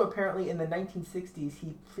 And also, apparently, in the 1960s,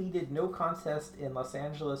 he pleaded no contest in Los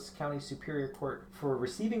Angeles County Superior Court for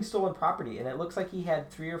receiving stolen property. And it looks like he had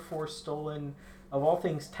 3 or 4 stolen, of all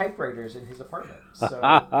things, typewriters in his apartment.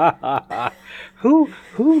 So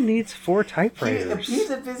Who needs 4 typewriters? He's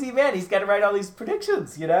a busy man. He's got to write all these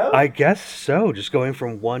predictions, you know? I guess so. Just going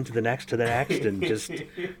from one to the next and just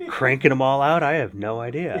cranking them all out. I have no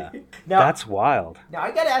idea. Now, that's wild. Now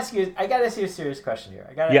I gotta ask you a serious question here.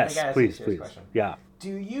 Yes, please. Question. Yeah.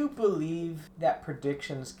 Do you believe that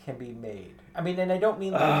predictions can be made? I mean, and I don't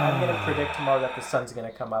mean like I'm going to predict tomorrow that the sun's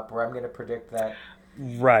going to come up, or I'm going to predict that.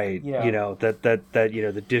 Right.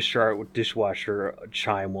 The dishwasher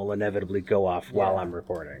chime will inevitably go off while I'm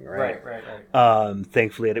recording. Right. Right.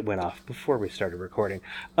 Thankfully, it went off before we started recording.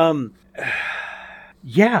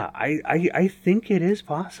 Yeah, I think it is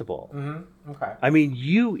possible. Mm-hmm. Okay. I mean,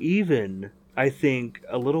 you even, I think,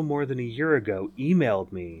 a little more than a year ago,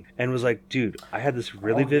 emailed me and was like, dude, I had this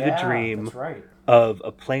really vivid dream of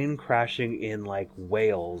a plane crashing in, like,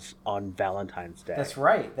 Wales on Valentine's Day. That's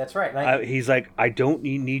right. He's like, I don't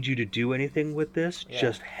need you to do anything with this. Yeah.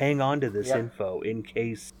 Just hang on to this info in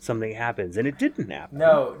case something happens. And it didn't happen.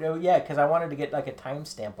 No, because I wanted to get, like, a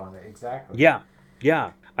timestamp on it. Exactly.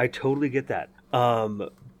 Yeah, I totally get that.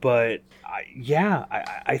 But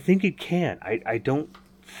I think it can. I don't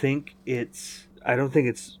think it's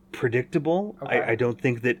predictable. Okay. I don't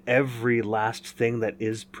think that every last thing that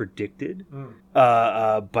is predicted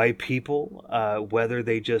by people, whether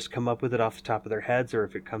they just come up with it off the top of their heads or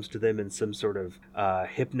if it comes to them in some sort of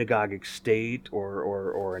hypnagogic state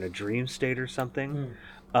or in a dream state or something,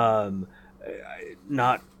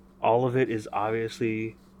 not all of it is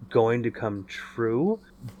obviously going to come true,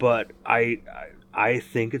 but I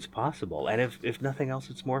think it's possible. And if nothing else,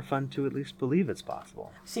 it's more fun to at least believe it's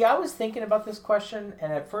possible. See, I was thinking about this question,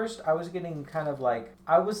 and at first I was getting kind of like,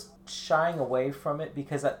 I was shying away from it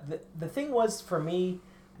because the thing was, for me,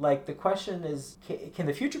 like, the question is, can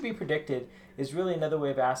the future be predicted, is really another way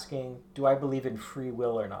of asking, do I believe in free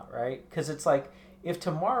will or not, right? Because it's like, if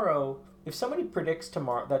somebody predicts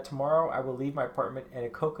that tomorrow I will leave my apartment and a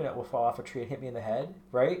coconut will fall off a tree and hit me in the head,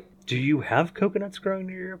 right? Do you have coconuts growing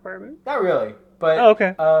near your apartment? Not really, but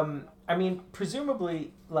okay. I mean,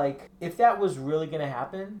 presumably, like, if that was really going to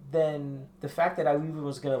happen, then the fact that I even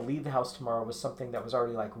was going to leave the house tomorrow was something that was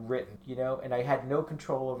already, like, written, you know, and I had no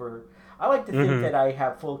control over. I like to think that I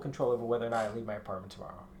have full control over whether or not I leave my apartment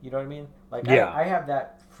tomorrow. You know what I mean? Like, I have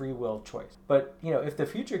that free will choice. But, you know, if the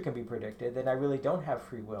future can be predicted, then I really don't have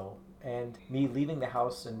free will. And me leaving the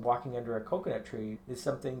house and walking under a coconut tree is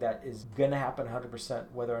something that is going to happen 100%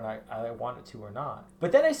 whether or not I want it to or not.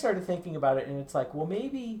 But then I started thinking about it, and it's like, well,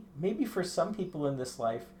 maybe for some people in this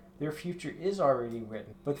life, their future is already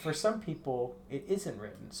written. But for some people, it isn't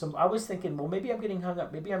written. So I was thinking, well, maybe I'm getting hung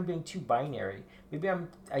up. Maybe I'm being too binary. Maybe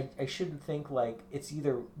I shouldn't think like it's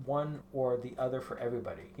either one or the other for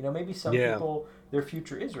everybody. You know, maybe some people, their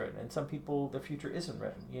future is written, and some people, their future isn't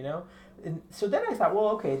written, you know? And so then I thought, well,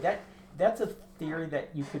 okay, that's a theory that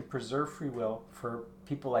you could preserve free will for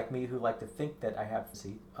people like me who like to think that I have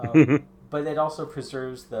but it also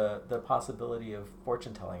preserves the possibility of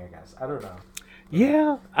fortune telling, I guess. I don't know.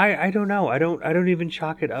 Yeah, I don't know. I don't even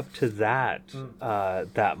chalk it up to that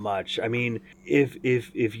that much. I mean,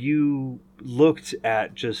 if you looked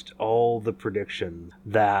at just all the predictions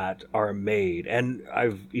that are made, and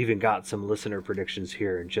I've even got some listener predictions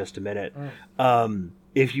here in just a minute.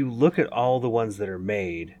 If you look at all the ones that are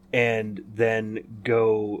made and then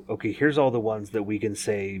go, okay, here's all the ones that we can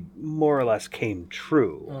say more or less came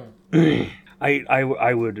true.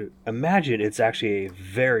 I would imagine it's actually a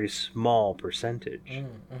very small percentage.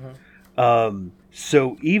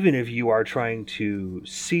 So even if you are trying to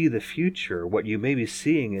see the future, what you may be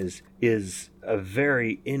seeing is a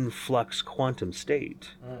very influx quantum state.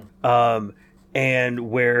 And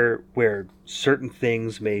where certain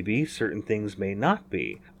things may be, certain things may not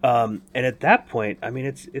be. And at that point, I mean,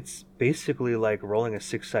 it's basically like rolling a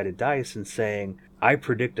 6-sided dice and saying, I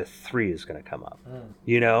predict a 3 is going to come up,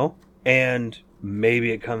 you know? And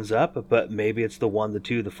maybe it comes up, but maybe it's the 1, the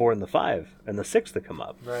 2, the 4, and the 5, and the 6 that come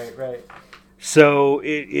up. Right. So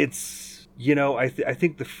it's, you know, I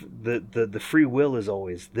think the free will is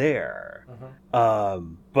always there.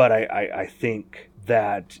 But I think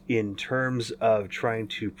that in terms of trying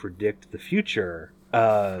to predict the future,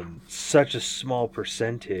 such a small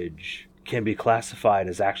percentage can be classified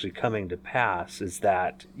as actually coming to pass, is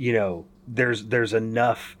that, you know, there's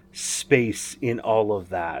enough space in all of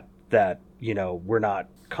that that, we're not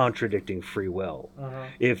contradicting free will.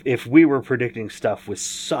 If we were predicting stuff with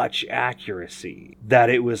such accuracy that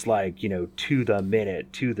it was like, to the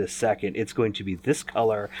minute, to the second, it's going to be this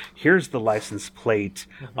color, here's the license plate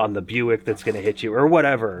on the Buick that's going to hit you, or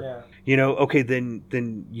whatever, okay,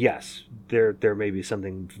 then yes, there may be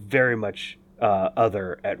something very much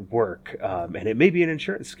other at work, and it may be an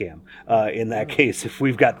insurance scam in that case, if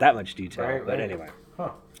we've got that much detail. Right. But anyway.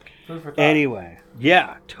 Food for thought. Anyway,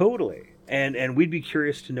 yeah, totally. And we'd be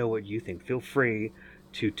curious to know what you think. Feel free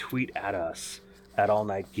to tweet at us at All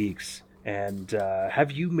Night Geeks. And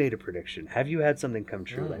have you made a prediction? Have you had something come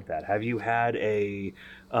true like that? Have you had a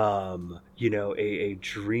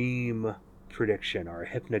dream prediction or a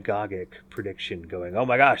hypnagogic prediction going, oh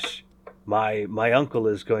my gosh, my uncle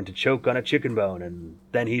is going to choke on a chicken bone, and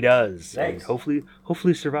then he does. Thanks. And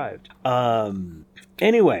hopefully survived.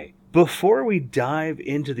 Anyway, before we dive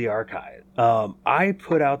into the archive, I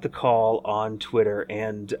put out the call on Twitter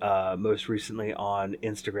and most recently on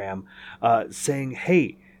Instagram saying,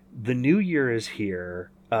 hey, the new year is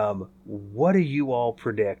here. What do you all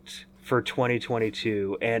predict for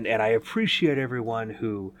 2022? And I appreciate everyone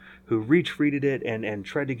who retweeted it and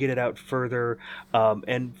tried to get it out further.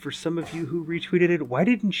 And for some of you who retweeted it, why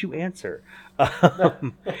didn't you answer?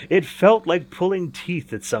 It felt like pulling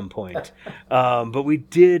teeth at some point. But we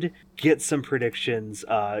did get some predictions.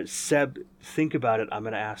 Seb, think about it. I'm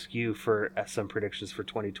going to ask you for some predictions for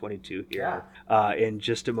 2022 here in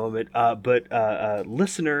just a moment. But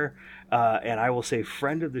listener, and I will say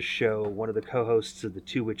friend of the show, one of the co-hosts of the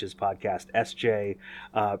Two Witches podcast, SJ,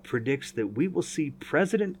 predicts that we will see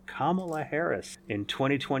President Kamala Harris in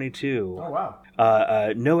 2022. Oh, wow.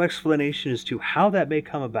 No explanation as to how that may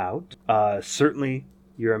come about. Certainly,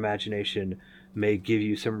 your imagination may give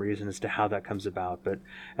you some reason as to how that comes about, but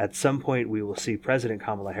at some point we will see President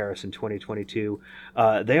Kamala Harris in 2022.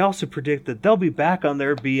 They also predict that they'll be back on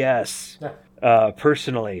their BS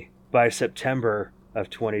personally by September of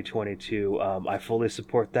 2022. I fully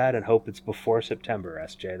support that and hope it's before September,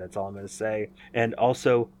 SJ. That's all I'm going to say. And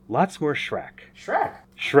also, lots more Shrek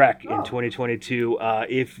in 2022.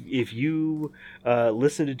 If you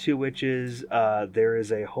listen to Two Witches, there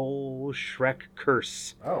is a whole Shrek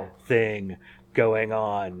curse thing going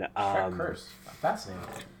on. Shrek curse. Fascinating.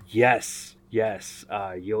 Yes.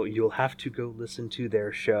 You'll have to go listen to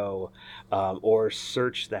their show or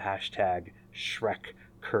search the hashtag Shrek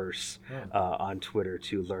Curse on Twitter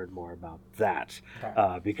to learn more about that.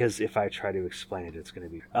 Because if I try to explain it, it's going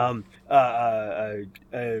to be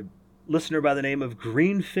a listener by the name of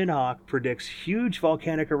Green Finhawk predicts huge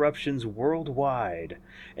volcanic eruptions worldwide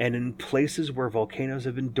and in places where volcanoes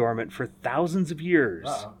have been dormant for thousands of years.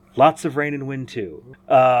 Lots of rain and wind too.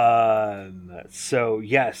 So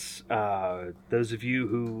yes, those of you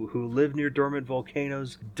who live near dormant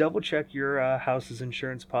volcanoes, double check your house's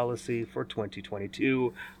insurance policy for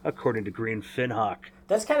 2022, according to Green Finhawk.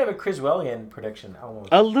 That's kind of a Criswellian prediction, almost.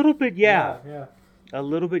 A little bit, yeah. A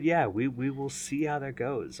little bit, yeah. We will see how that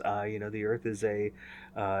goes. The Earth is a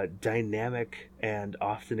dynamic and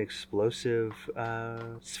often explosive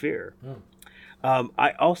sphere.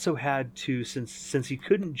 I also had to, since he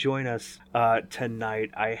couldn't join us tonight,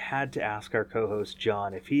 I had to ask our co-host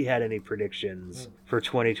John if he had any predictions for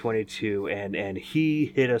 2022, and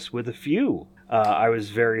he hit us with a few. I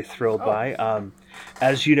was very thrilled by.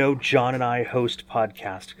 As you know, John and I host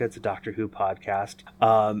Podcastica. It's a Doctor Who podcast,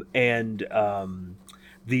 and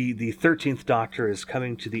the 13th Doctor is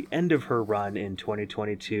coming to the end of her run in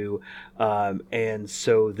 2022, and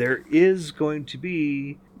so there is going to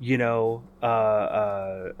be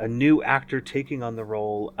a new actor taking on the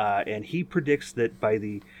role, and he predicts that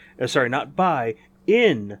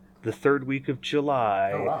in the third week of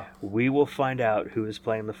July, we will find out who is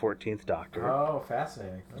playing the 14th Doctor. Oh,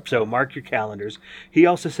 fascinating. Okay. So mark your calendars. He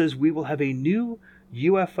also says we will have a new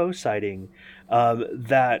UFO sighting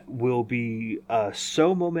that will be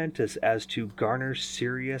so momentous as to garner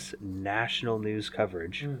serious national news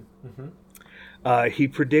coverage. He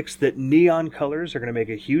predicts that neon colors are going to make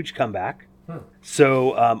a huge comeback.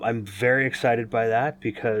 So I'm very excited by that,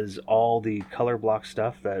 because all the color block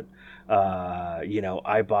stuff that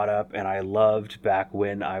I bought up and I loved back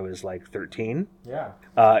when I was like 13.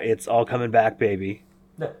 It's all coming back, baby.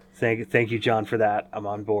 Thank you, John, for that. I'm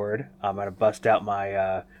on board. I'm gonna bust out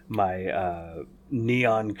my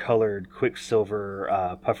neon colored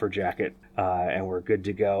Quicksilver puffer jacket, and we're good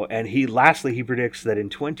to go. And he predicts that in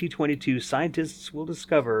 2022 scientists will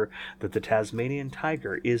discover that the Tasmanian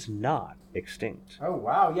tiger is not extinct. Oh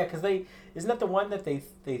wow, yeah, because isn't that the one that they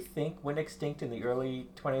think went extinct in the early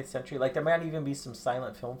 20th century? Like there might even be some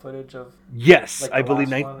silent film footage of. Yes, like, I believe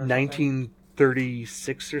 19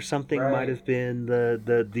 36 or something Right. might have been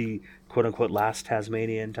the quote unquote last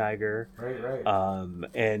Tasmanian tiger. Right.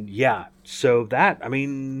 And yeah, so that, I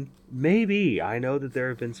mean, maybe. I know that there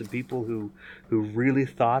have been some people who really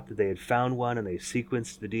thought that they had found one and they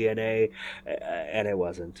sequenced the DNA, and it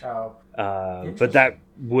wasn't. Oh. But that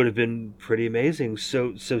would have been pretty amazing.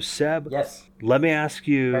 So Seb, Yes. let me ask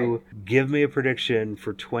you, give me a prediction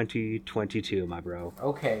for 2022, my bro.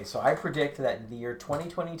 Okay, so I predict that in the year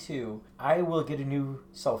 2022, I will get a new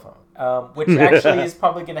cell phone, which actually is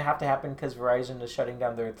probably going to happen because Verizon is shutting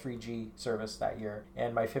down their 3G service that year,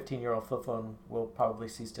 and my 15-year-old flip phone will probably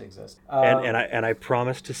cease to exist. And I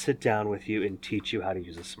promise to sit down with you and teach you how to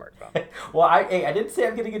use a smartphone. Well, I didn't say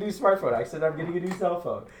I'm getting a new smartphone. I said I'm getting a new cell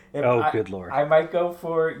phone. Good Lord. I might go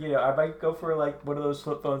for like one of those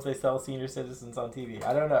flip phones they sell senior citizens on TV.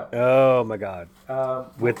 I don't know. Oh my God.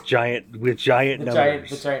 With giant numbers.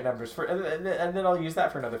 The giant numbers and then I'll use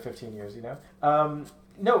that for another 15 years.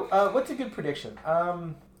 What's a good prediction?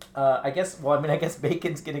 I guess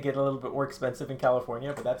bacon's going to get a little bit more expensive in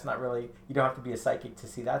California, but that's not really, you don't have to be a psychic to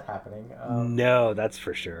see that happening. No, that's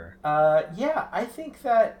for sure. Yeah, I think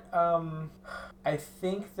that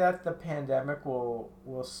the pandemic will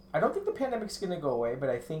I don't think the pandemic's going to go away, but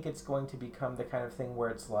I think it's going to become the kind of thing where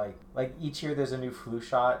it's like each year there's a new flu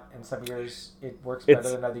shot, and some years it works better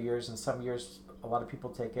than other years, and some years a lot of people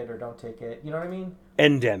take it or don't take it. You know what I mean?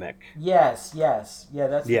 Endemic. Yes. Yeah,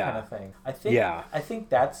 that's the kind of thing. I think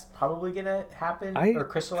that's probably going to happen or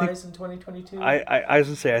crystallize in 2022. I was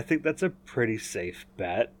going to say, I think that's a pretty safe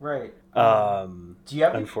bet. Right. Do you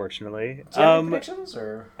have unfortunately. Do you have any predictions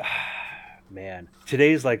or? Man,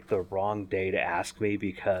 today's like the wrong day to ask me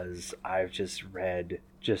because I've just read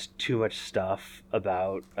too much stuff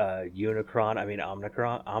about Omicron.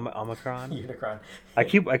 Unicron.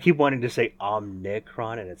 I keep wanting to say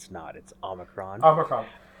Omnicron, and it's not. It's Omicron. Omicron.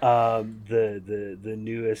 The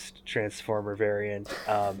newest Transformer variant,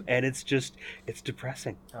 and it's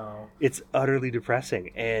depressing. Oh. It's utterly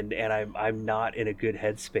depressing, and I'm not in a good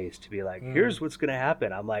headspace to be like, here's what's gonna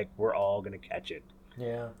happen. I'm like, we're all gonna catch it.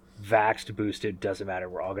 Yeah. Vaxxed, boosted, doesn't matter.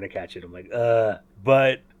 We're all gonna catch it. I'm like,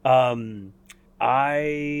 but I'm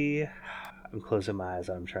closing my eyes.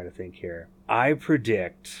 I'm trying to think here. I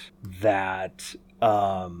predict that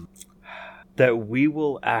that we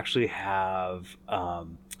will actually have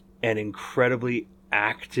an incredibly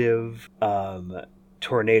active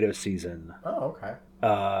tornado season. Oh, okay.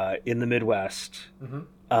 In the Midwest,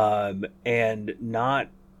 and not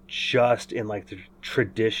just in like the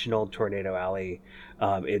traditional tornado alley.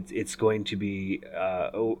 It's going to be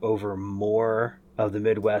over more of the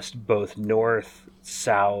Midwest, both north,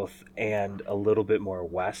 south, and a little bit more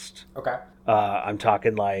west. Okay. I'm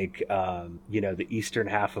talking like, the eastern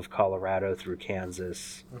half of Colorado through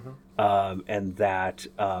Kansas. And that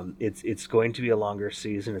it's going to be a longer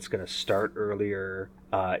season. It's going to start earlier.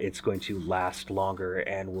 It's going to last longer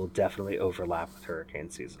and will definitely overlap with hurricane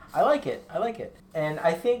season. I like it. And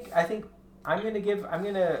I think I'm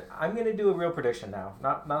gonna do a real prediction now,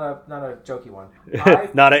 not a jokey one.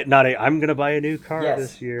 I'm gonna buy a new car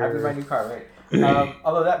this year. I'm gonna buy a new car, right?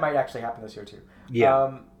 Although that might actually happen this year too.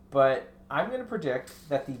 Yeah. But I'm gonna predict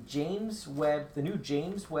that the new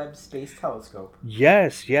James Webb Space Telescope.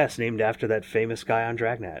 Yes, named after that famous guy on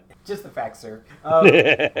Dragnet. Just the facts, sir.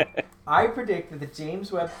 I predict that the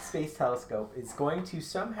James Webb Space Telescope is going to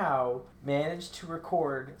somehow manage to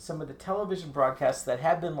record some of the television broadcasts that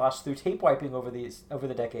have been lost through tape wiping over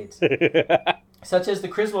the decades, such as the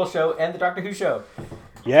Criswell Show and the Doctor Who Show.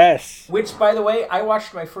 Yes. Which, by the way, I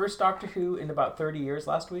watched my first Doctor Who in about 30 years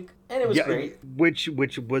last week, and it was great. Which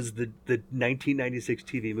was the 1996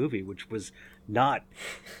 TV movie, which was not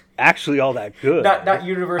actually all that good. Not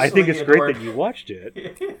universally I think it's adored. great that you watched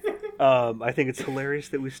it. I think it's hilarious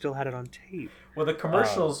that we still had it on tape. Well, the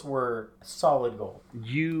commercials were solid gold.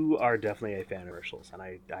 You are definitely a fan of commercials, and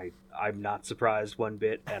I'm not surprised one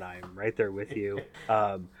bit, and I'm right there with you.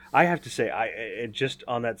 I have to say, just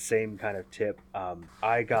on that same kind of tip,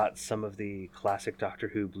 I got some of the classic Doctor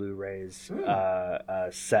Who Blu-rays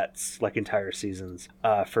sets, like entire seasons,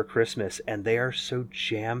 for Christmas, and they are so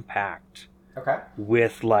jam-packed. Okay.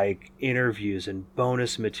 With like interviews and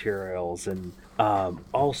bonus materials and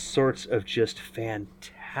all sorts of just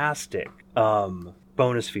fantastic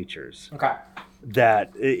bonus features. Okay.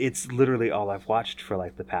 That it's literally all I've watched for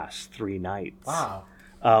like the past 3 nights. Wow.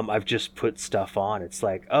 I've just put stuff on. It's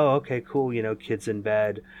like, oh, okay, cool. Kids in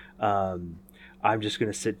bed. I'm just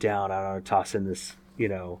gonna sit down. I don't know, toss in this,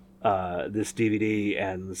 this DVD,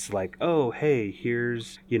 and it's like, oh, hey,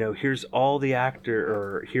 here's all the actor,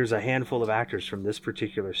 or here's a handful of actors from this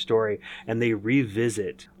particular story, and they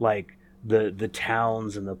revisit like the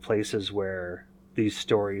towns and the places where these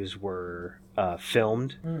stories were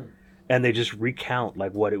filmed. And they just recount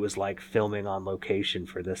like what it was like filming on location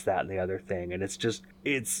for this, that, and the other thing. And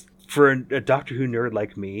it's for a Doctor Who nerd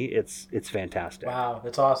like me, it's fantastic. Wow,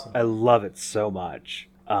 that's awesome. I love it so much.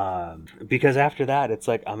 Because after that, it's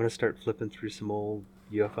like I'm gonna start flipping through some old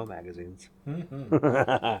UFO magazines.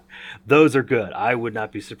 Those are good. I would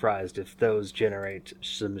not be surprised if those generate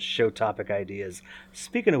some show topic ideas.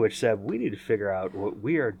 Speaking of which, Seb, we need to figure out what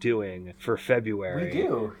we are doing for February. We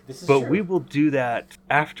do. This is but true. We will do that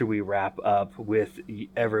after we wrap up with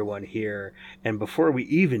everyone here. And before we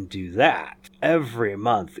even do that, every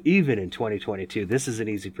month, even in 2022, this is an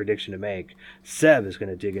easy prediction to make. Seb is going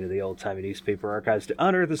to dig into the old-timey newspaper archives to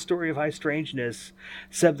unearth the story of high strangeness.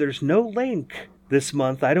 Seb, there's no link this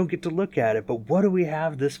month. I don't get to look at it, but what do we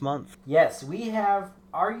have this month? Yes, we have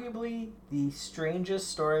arguably the strangest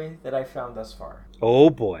story that I found thus far. Oh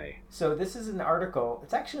boy. So this is an article,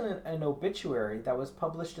 it's actually an obituary that was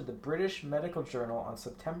published in the British Medical Journal on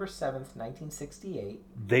September 7th, 1968.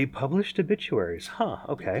 They published obituaries, huh?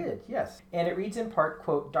 Okay. They did, yes. And it reads in part,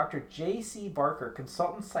 quote, Dr. J.C. Barker,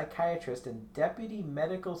 consultant psychiatrist and deputy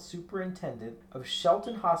medical superintendent of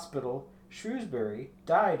Shelton Hospital, Shrewsbury,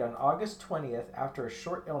 died on August 20th after a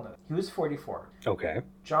short illness. He was 44. Okay.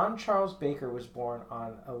 John Charles Baker was born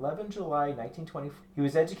on 11 July 1924. He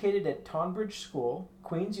was educated at Tonbridge School,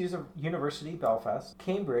 Queen's University, Belfast,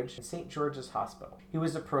 Cambridge, and St. George's Hospital. He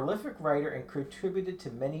was a prolific writer and contributed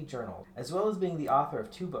to many journals, as well as being the author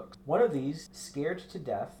of 2 books. One of these, Scared to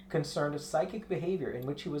Death, concerned psychic behavior in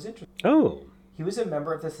which he was interested. Oh. He was a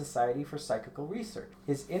member of the Society for Psychical Research.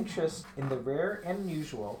 His interest in the rare and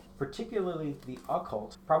unusual, particularly the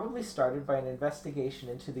occult, probably started by an investigation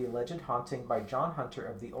into the alleged haunting by John Hunter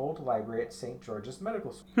of the old library at St. George's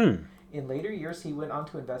Medical School. In later years, he went on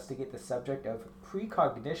to investigate the subject of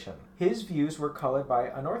precognition. His views were colored by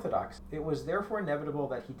unorthodoxy. It was therefore inevitable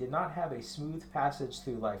that he did not have a smooth passage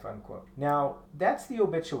through life, unquote. Now, that's the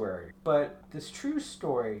obituary, but this true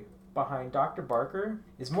story behind Dr. Barker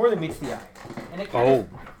is more than meets the eye. And it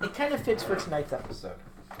kind of fits for tonight's episode.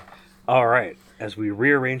 All right. As we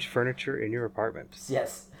rearrange furniture in your apartment.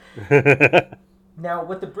 Yes. Now,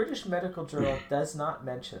 what the British Medical Journal does not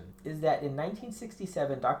mention is that in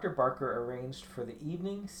 1967, Dr. Barker arranged for the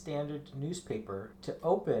Evening Standard newspaper to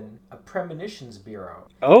open a premonitions bureau.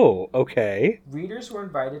 Oh, okay. Readers were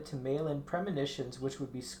invited to mail in premonitions which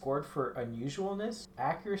would be scored for unusualness,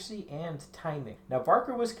 accuracy, and timing. Now,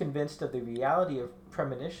 Barker was convinced of the reality of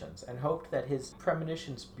premonitions and hoped that his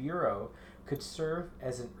premonitions bureau could serve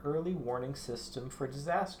as an early warning system for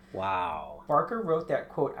disaster. Wow. Barker wrote that,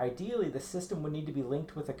 quote, ideally the system would need to be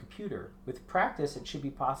linked with a computer. With practice, it should be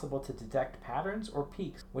possible to detect patterns or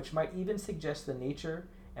peaks, which might even suggest the nature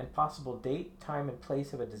and possible date, time, and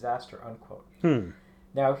place of a disaster, unquote.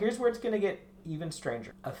 Now, here's where it's going to get even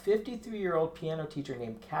stranger. A 53-year-old piano teacher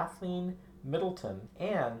named Kathleen Middleton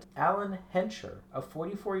and Alan Hensher, a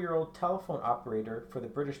 44-year-old telephone operator for the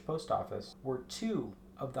British Post Office, were 2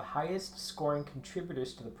 of the highest scoring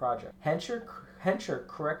contributors to the project. Hensher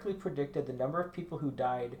correctly predicted the number of people who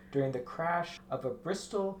died during the crash of a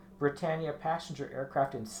Bristol Britannia passenger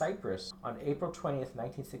aircraft in Cyprus on April 20th,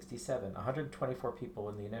 1967. 124 people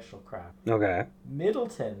in the initial crash. Okay.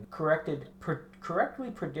 Middleton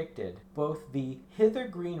correctly predicted both the Hither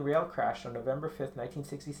Green rail crash on November 5th,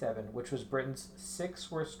 1967, which was Britain's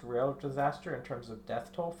 6th worst rail disaster in terms of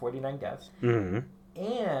death toll, 49 deaths.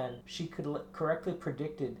 And she correctly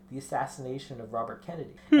predicted the assassination of Robert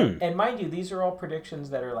Kennedy. And mind you, these are all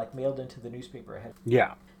predictions that are like mailed into the newspaper ahead.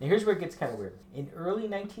 Yeah. Now here's where it gets kind of weird. In early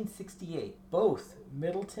 1968, both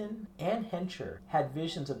Middleton and Hensher had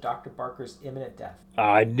visions of Dr. Barker's imminent death.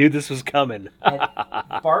 I knew this was coming. And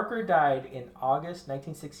Barker died in August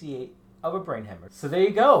 1968 of a brain hemorrhage. So there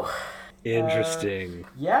you go. Interesting.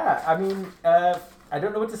 Yeah, I mean, I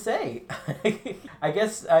don't know what to say. I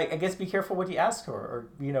guess be careful what you ask for, or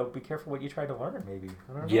be careful what you try to learn. Maybe.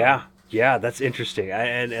 I don't know. Yeah, that's interesting.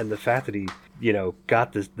 And the fact that he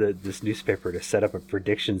got this newspaper to set up a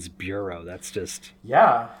predictions bureau, that's just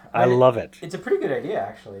I love it. It's a pretty good idea,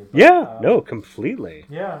 actually. But, no, completely.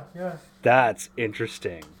 Yeah. That's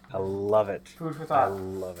interesting. I love it. Food for thought. I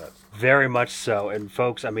love it. Very much so. And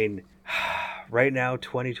folks, I mean, right now,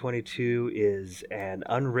 2022 is an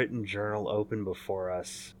unwritten journal open before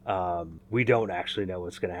us. We don't actually know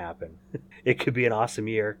what's going to happen. It could be an awesome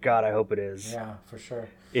year. God, I hope it is. Yeah, for sure.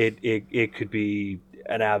 It could be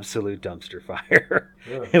an absolute dumpster fire.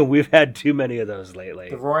 And we've had too many of those lately.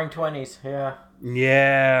 The Roaring 20s, yeah.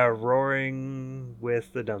 Yeah, roaring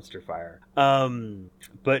with the dumpster fire.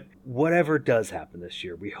 But whatever does happen this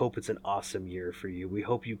year, we hope it's an awesome year for you. We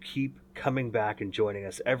hope you keep coming back and joining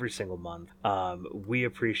us every single month. We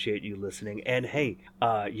appreciate you listening. And hey,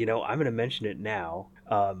 I'm going to mention it now.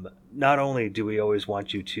 Not only do we always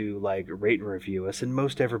want you to rate and review us, and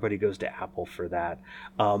most everybody goes to Apple for that,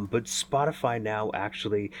 but Spotify now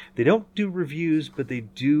actually, they don't do reviews, but they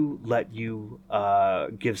do let you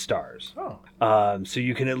give stars. So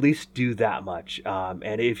you can at least do that much.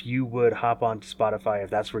 And if you would hop onto Spotify, if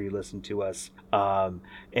that's where you listen to us, and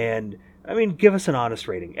give us an honest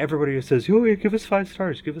rating. Everybody who says, oh, yeah, give us 5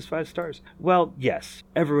 stars, give us 5 stars. Well, yes,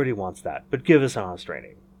 everybody wants that, but give us an honest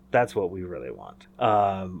rating. That's what we really want.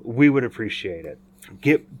 We would appreciate it.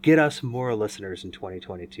 Get us more listeners in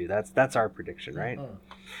 2022. That's our prediction, right?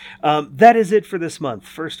 That is it for this month.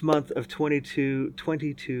 First month of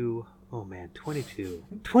 2022. Oh man, 2022.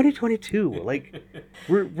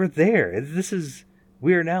 We're there.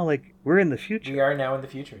 We are now we're in the future. We are now in the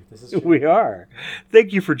future. This is true. We are.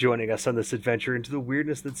 Thank you for joining us on this adventure into the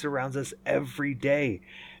weirdness that surrounds us every day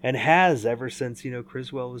and has ever since,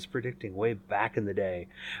 Criswell was predicting way back in the day.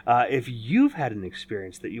 If you've had an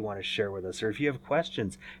experience that you want to share with us, or if you have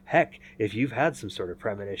questions, heck, if you've had some sort of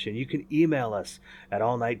premonition, you can email us at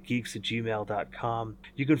allnightgeeks@gmail.com.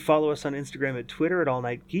 You can follow us on Instagram and Twitter at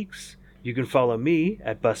allnightgeeks. You can follow me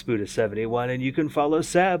at busbuddha71, and you can follow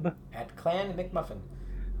Seb at Clan McMuffin.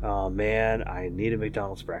 Oh man, I need a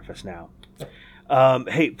McDonald's breakfast now.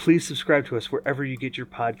 Hey, please subscribe to us wherever you get your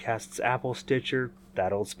podcasts, Apple, Stitcher,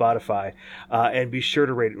 that old Spotify, and be sure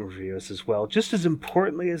to rate and review us as well. Just as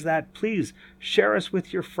importantly as that, please share us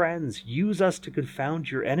with your friends. Use us to confound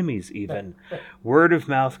your enemies even. Word of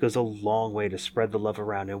mouth goes a long way to spread the love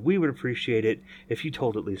around, and we would appreciate it if you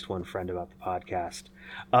told at least one friend about the podcast.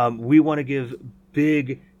 We want to give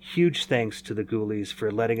big, huge thanks to the Ghoulies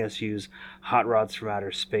for letting us use Hot Rods from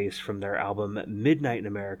Outer Space from their album Midnight in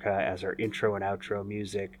America as our intro and outro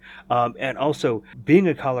music. And also, being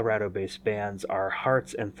a Colorado-based band, our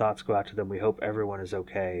hearts and thoughts go out to them. We hope everyone is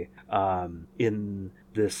okay in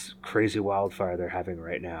this crazy wildfire they're having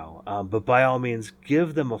right now. But by all means,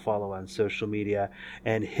 give them a follow on social media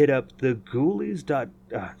and hit up the Ghoulies.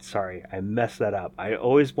 Sorry, I messed that up. I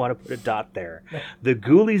always want to put a dot there. The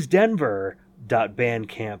Ghoulies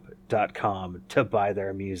Denver.bandcamp.com to buy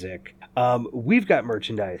their music. We've got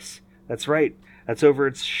merchandise. That's right. That's over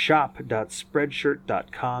at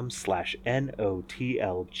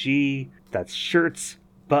shop.spreadshirt.com/NOTLG. That's shirts,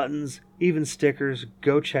 buttons, even stickers.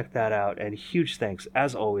 Go check that out. And huge thanks,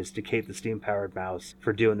 as always, to Kate the Steam-Powered Mouse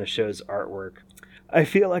for doing the show's artwork. I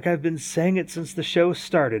feel like I've been saying it since the show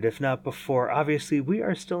started, if not before. Obviously, we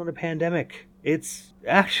are still in a pandemic. It's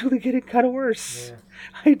actually getting kind of worse. Yeah.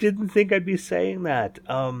 I didn't think I'd be saying that.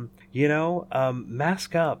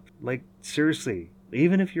 Mask up. Seriously.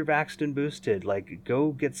 Even if you're vaxxed and boosted,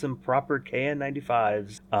 go get some proper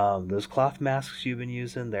KN95s. Those cloth masks you've been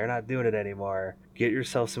using, they're not doing it anymore. Get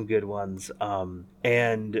yourself some good ones.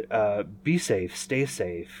 And be safe, stay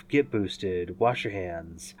safe, get boosted, wash your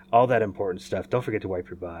hands, all that important stuff. Don't forget to wipe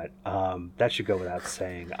your butt. That should go without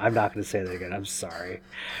saying. I'm not going to say that again. I'm sorry.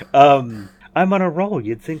 I'm on a roll.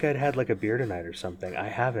 You'd think I'd had a beer tonight or something. I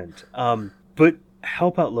haven't. But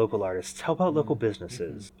help out local artists, help out local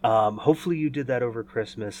businesses. Hopefully you did that over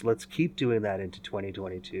Christmas. Let's keep doing that into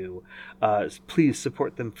 2022. Please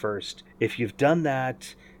support them first. If you've done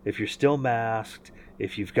that, if you're still masked,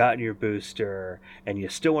 if you've gotten your booster, and you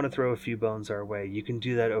still want to throw a few bones our way, you can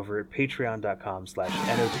do that over at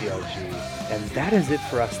patreon.com/NOTLG. And that is it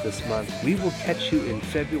for us this month. We will catch you in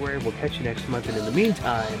February. We'll catch you next month. And in the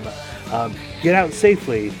meantime, get out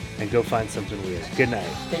safely and go find something weird. Good night.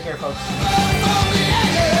 Take care, folks.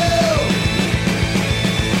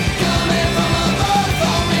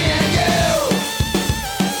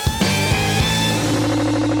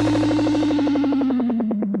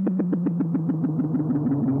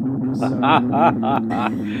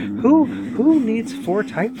 Who needs 4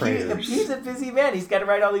 typewriters? He's a busy man. He's got to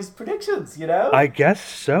write all these predictions, I guess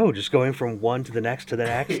so. Just going from one to the next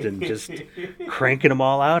and just cranking them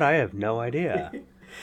all out. I have no idea.